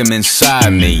기름 inside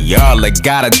me All I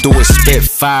gotta do is spit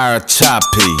fire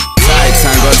어차피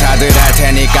타이트한 거 다들 할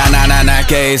테니까 난 안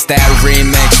할게 It's that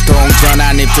remix 동전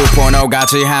한입 2.0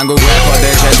 같이 한국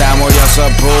래퍼들 죄다 모여서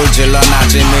불질러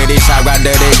나지 미리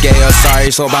사과드릴게요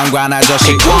Sorry 소방관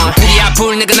아저씨 불이야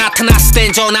불 내가 나타났을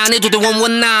땐 전화 안 해도 돼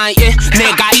 119 yeah.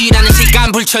 내가 일하는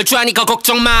시간 불철주하니까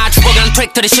걱정 마 죽어간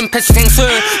트랙터리 심폐소생술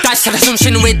다시 살아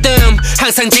숨쉬는 리듬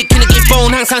항상 지키는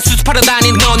기본 항상 수습하러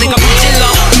다니는 너 내가 불질러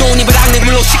논입을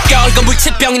악내물로 씻겨 이건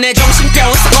물치병이 내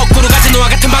정신병 거꾸로 가진 너와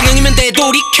같은 방향이면 돼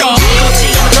돌이켜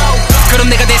그럼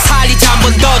내가 내 살리자 한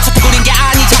번 더 저태구린 게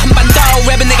아니자 한반 더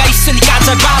랩은 내가 있으니까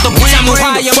잘 봐도 불장무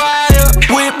화염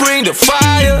We bring the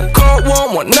fire Call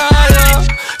 119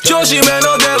 조심해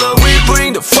너들아 We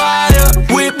bring the fire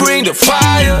We bring the your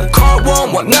fire. Call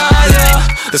 119,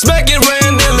 let's make it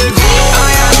rain, really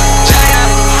cool.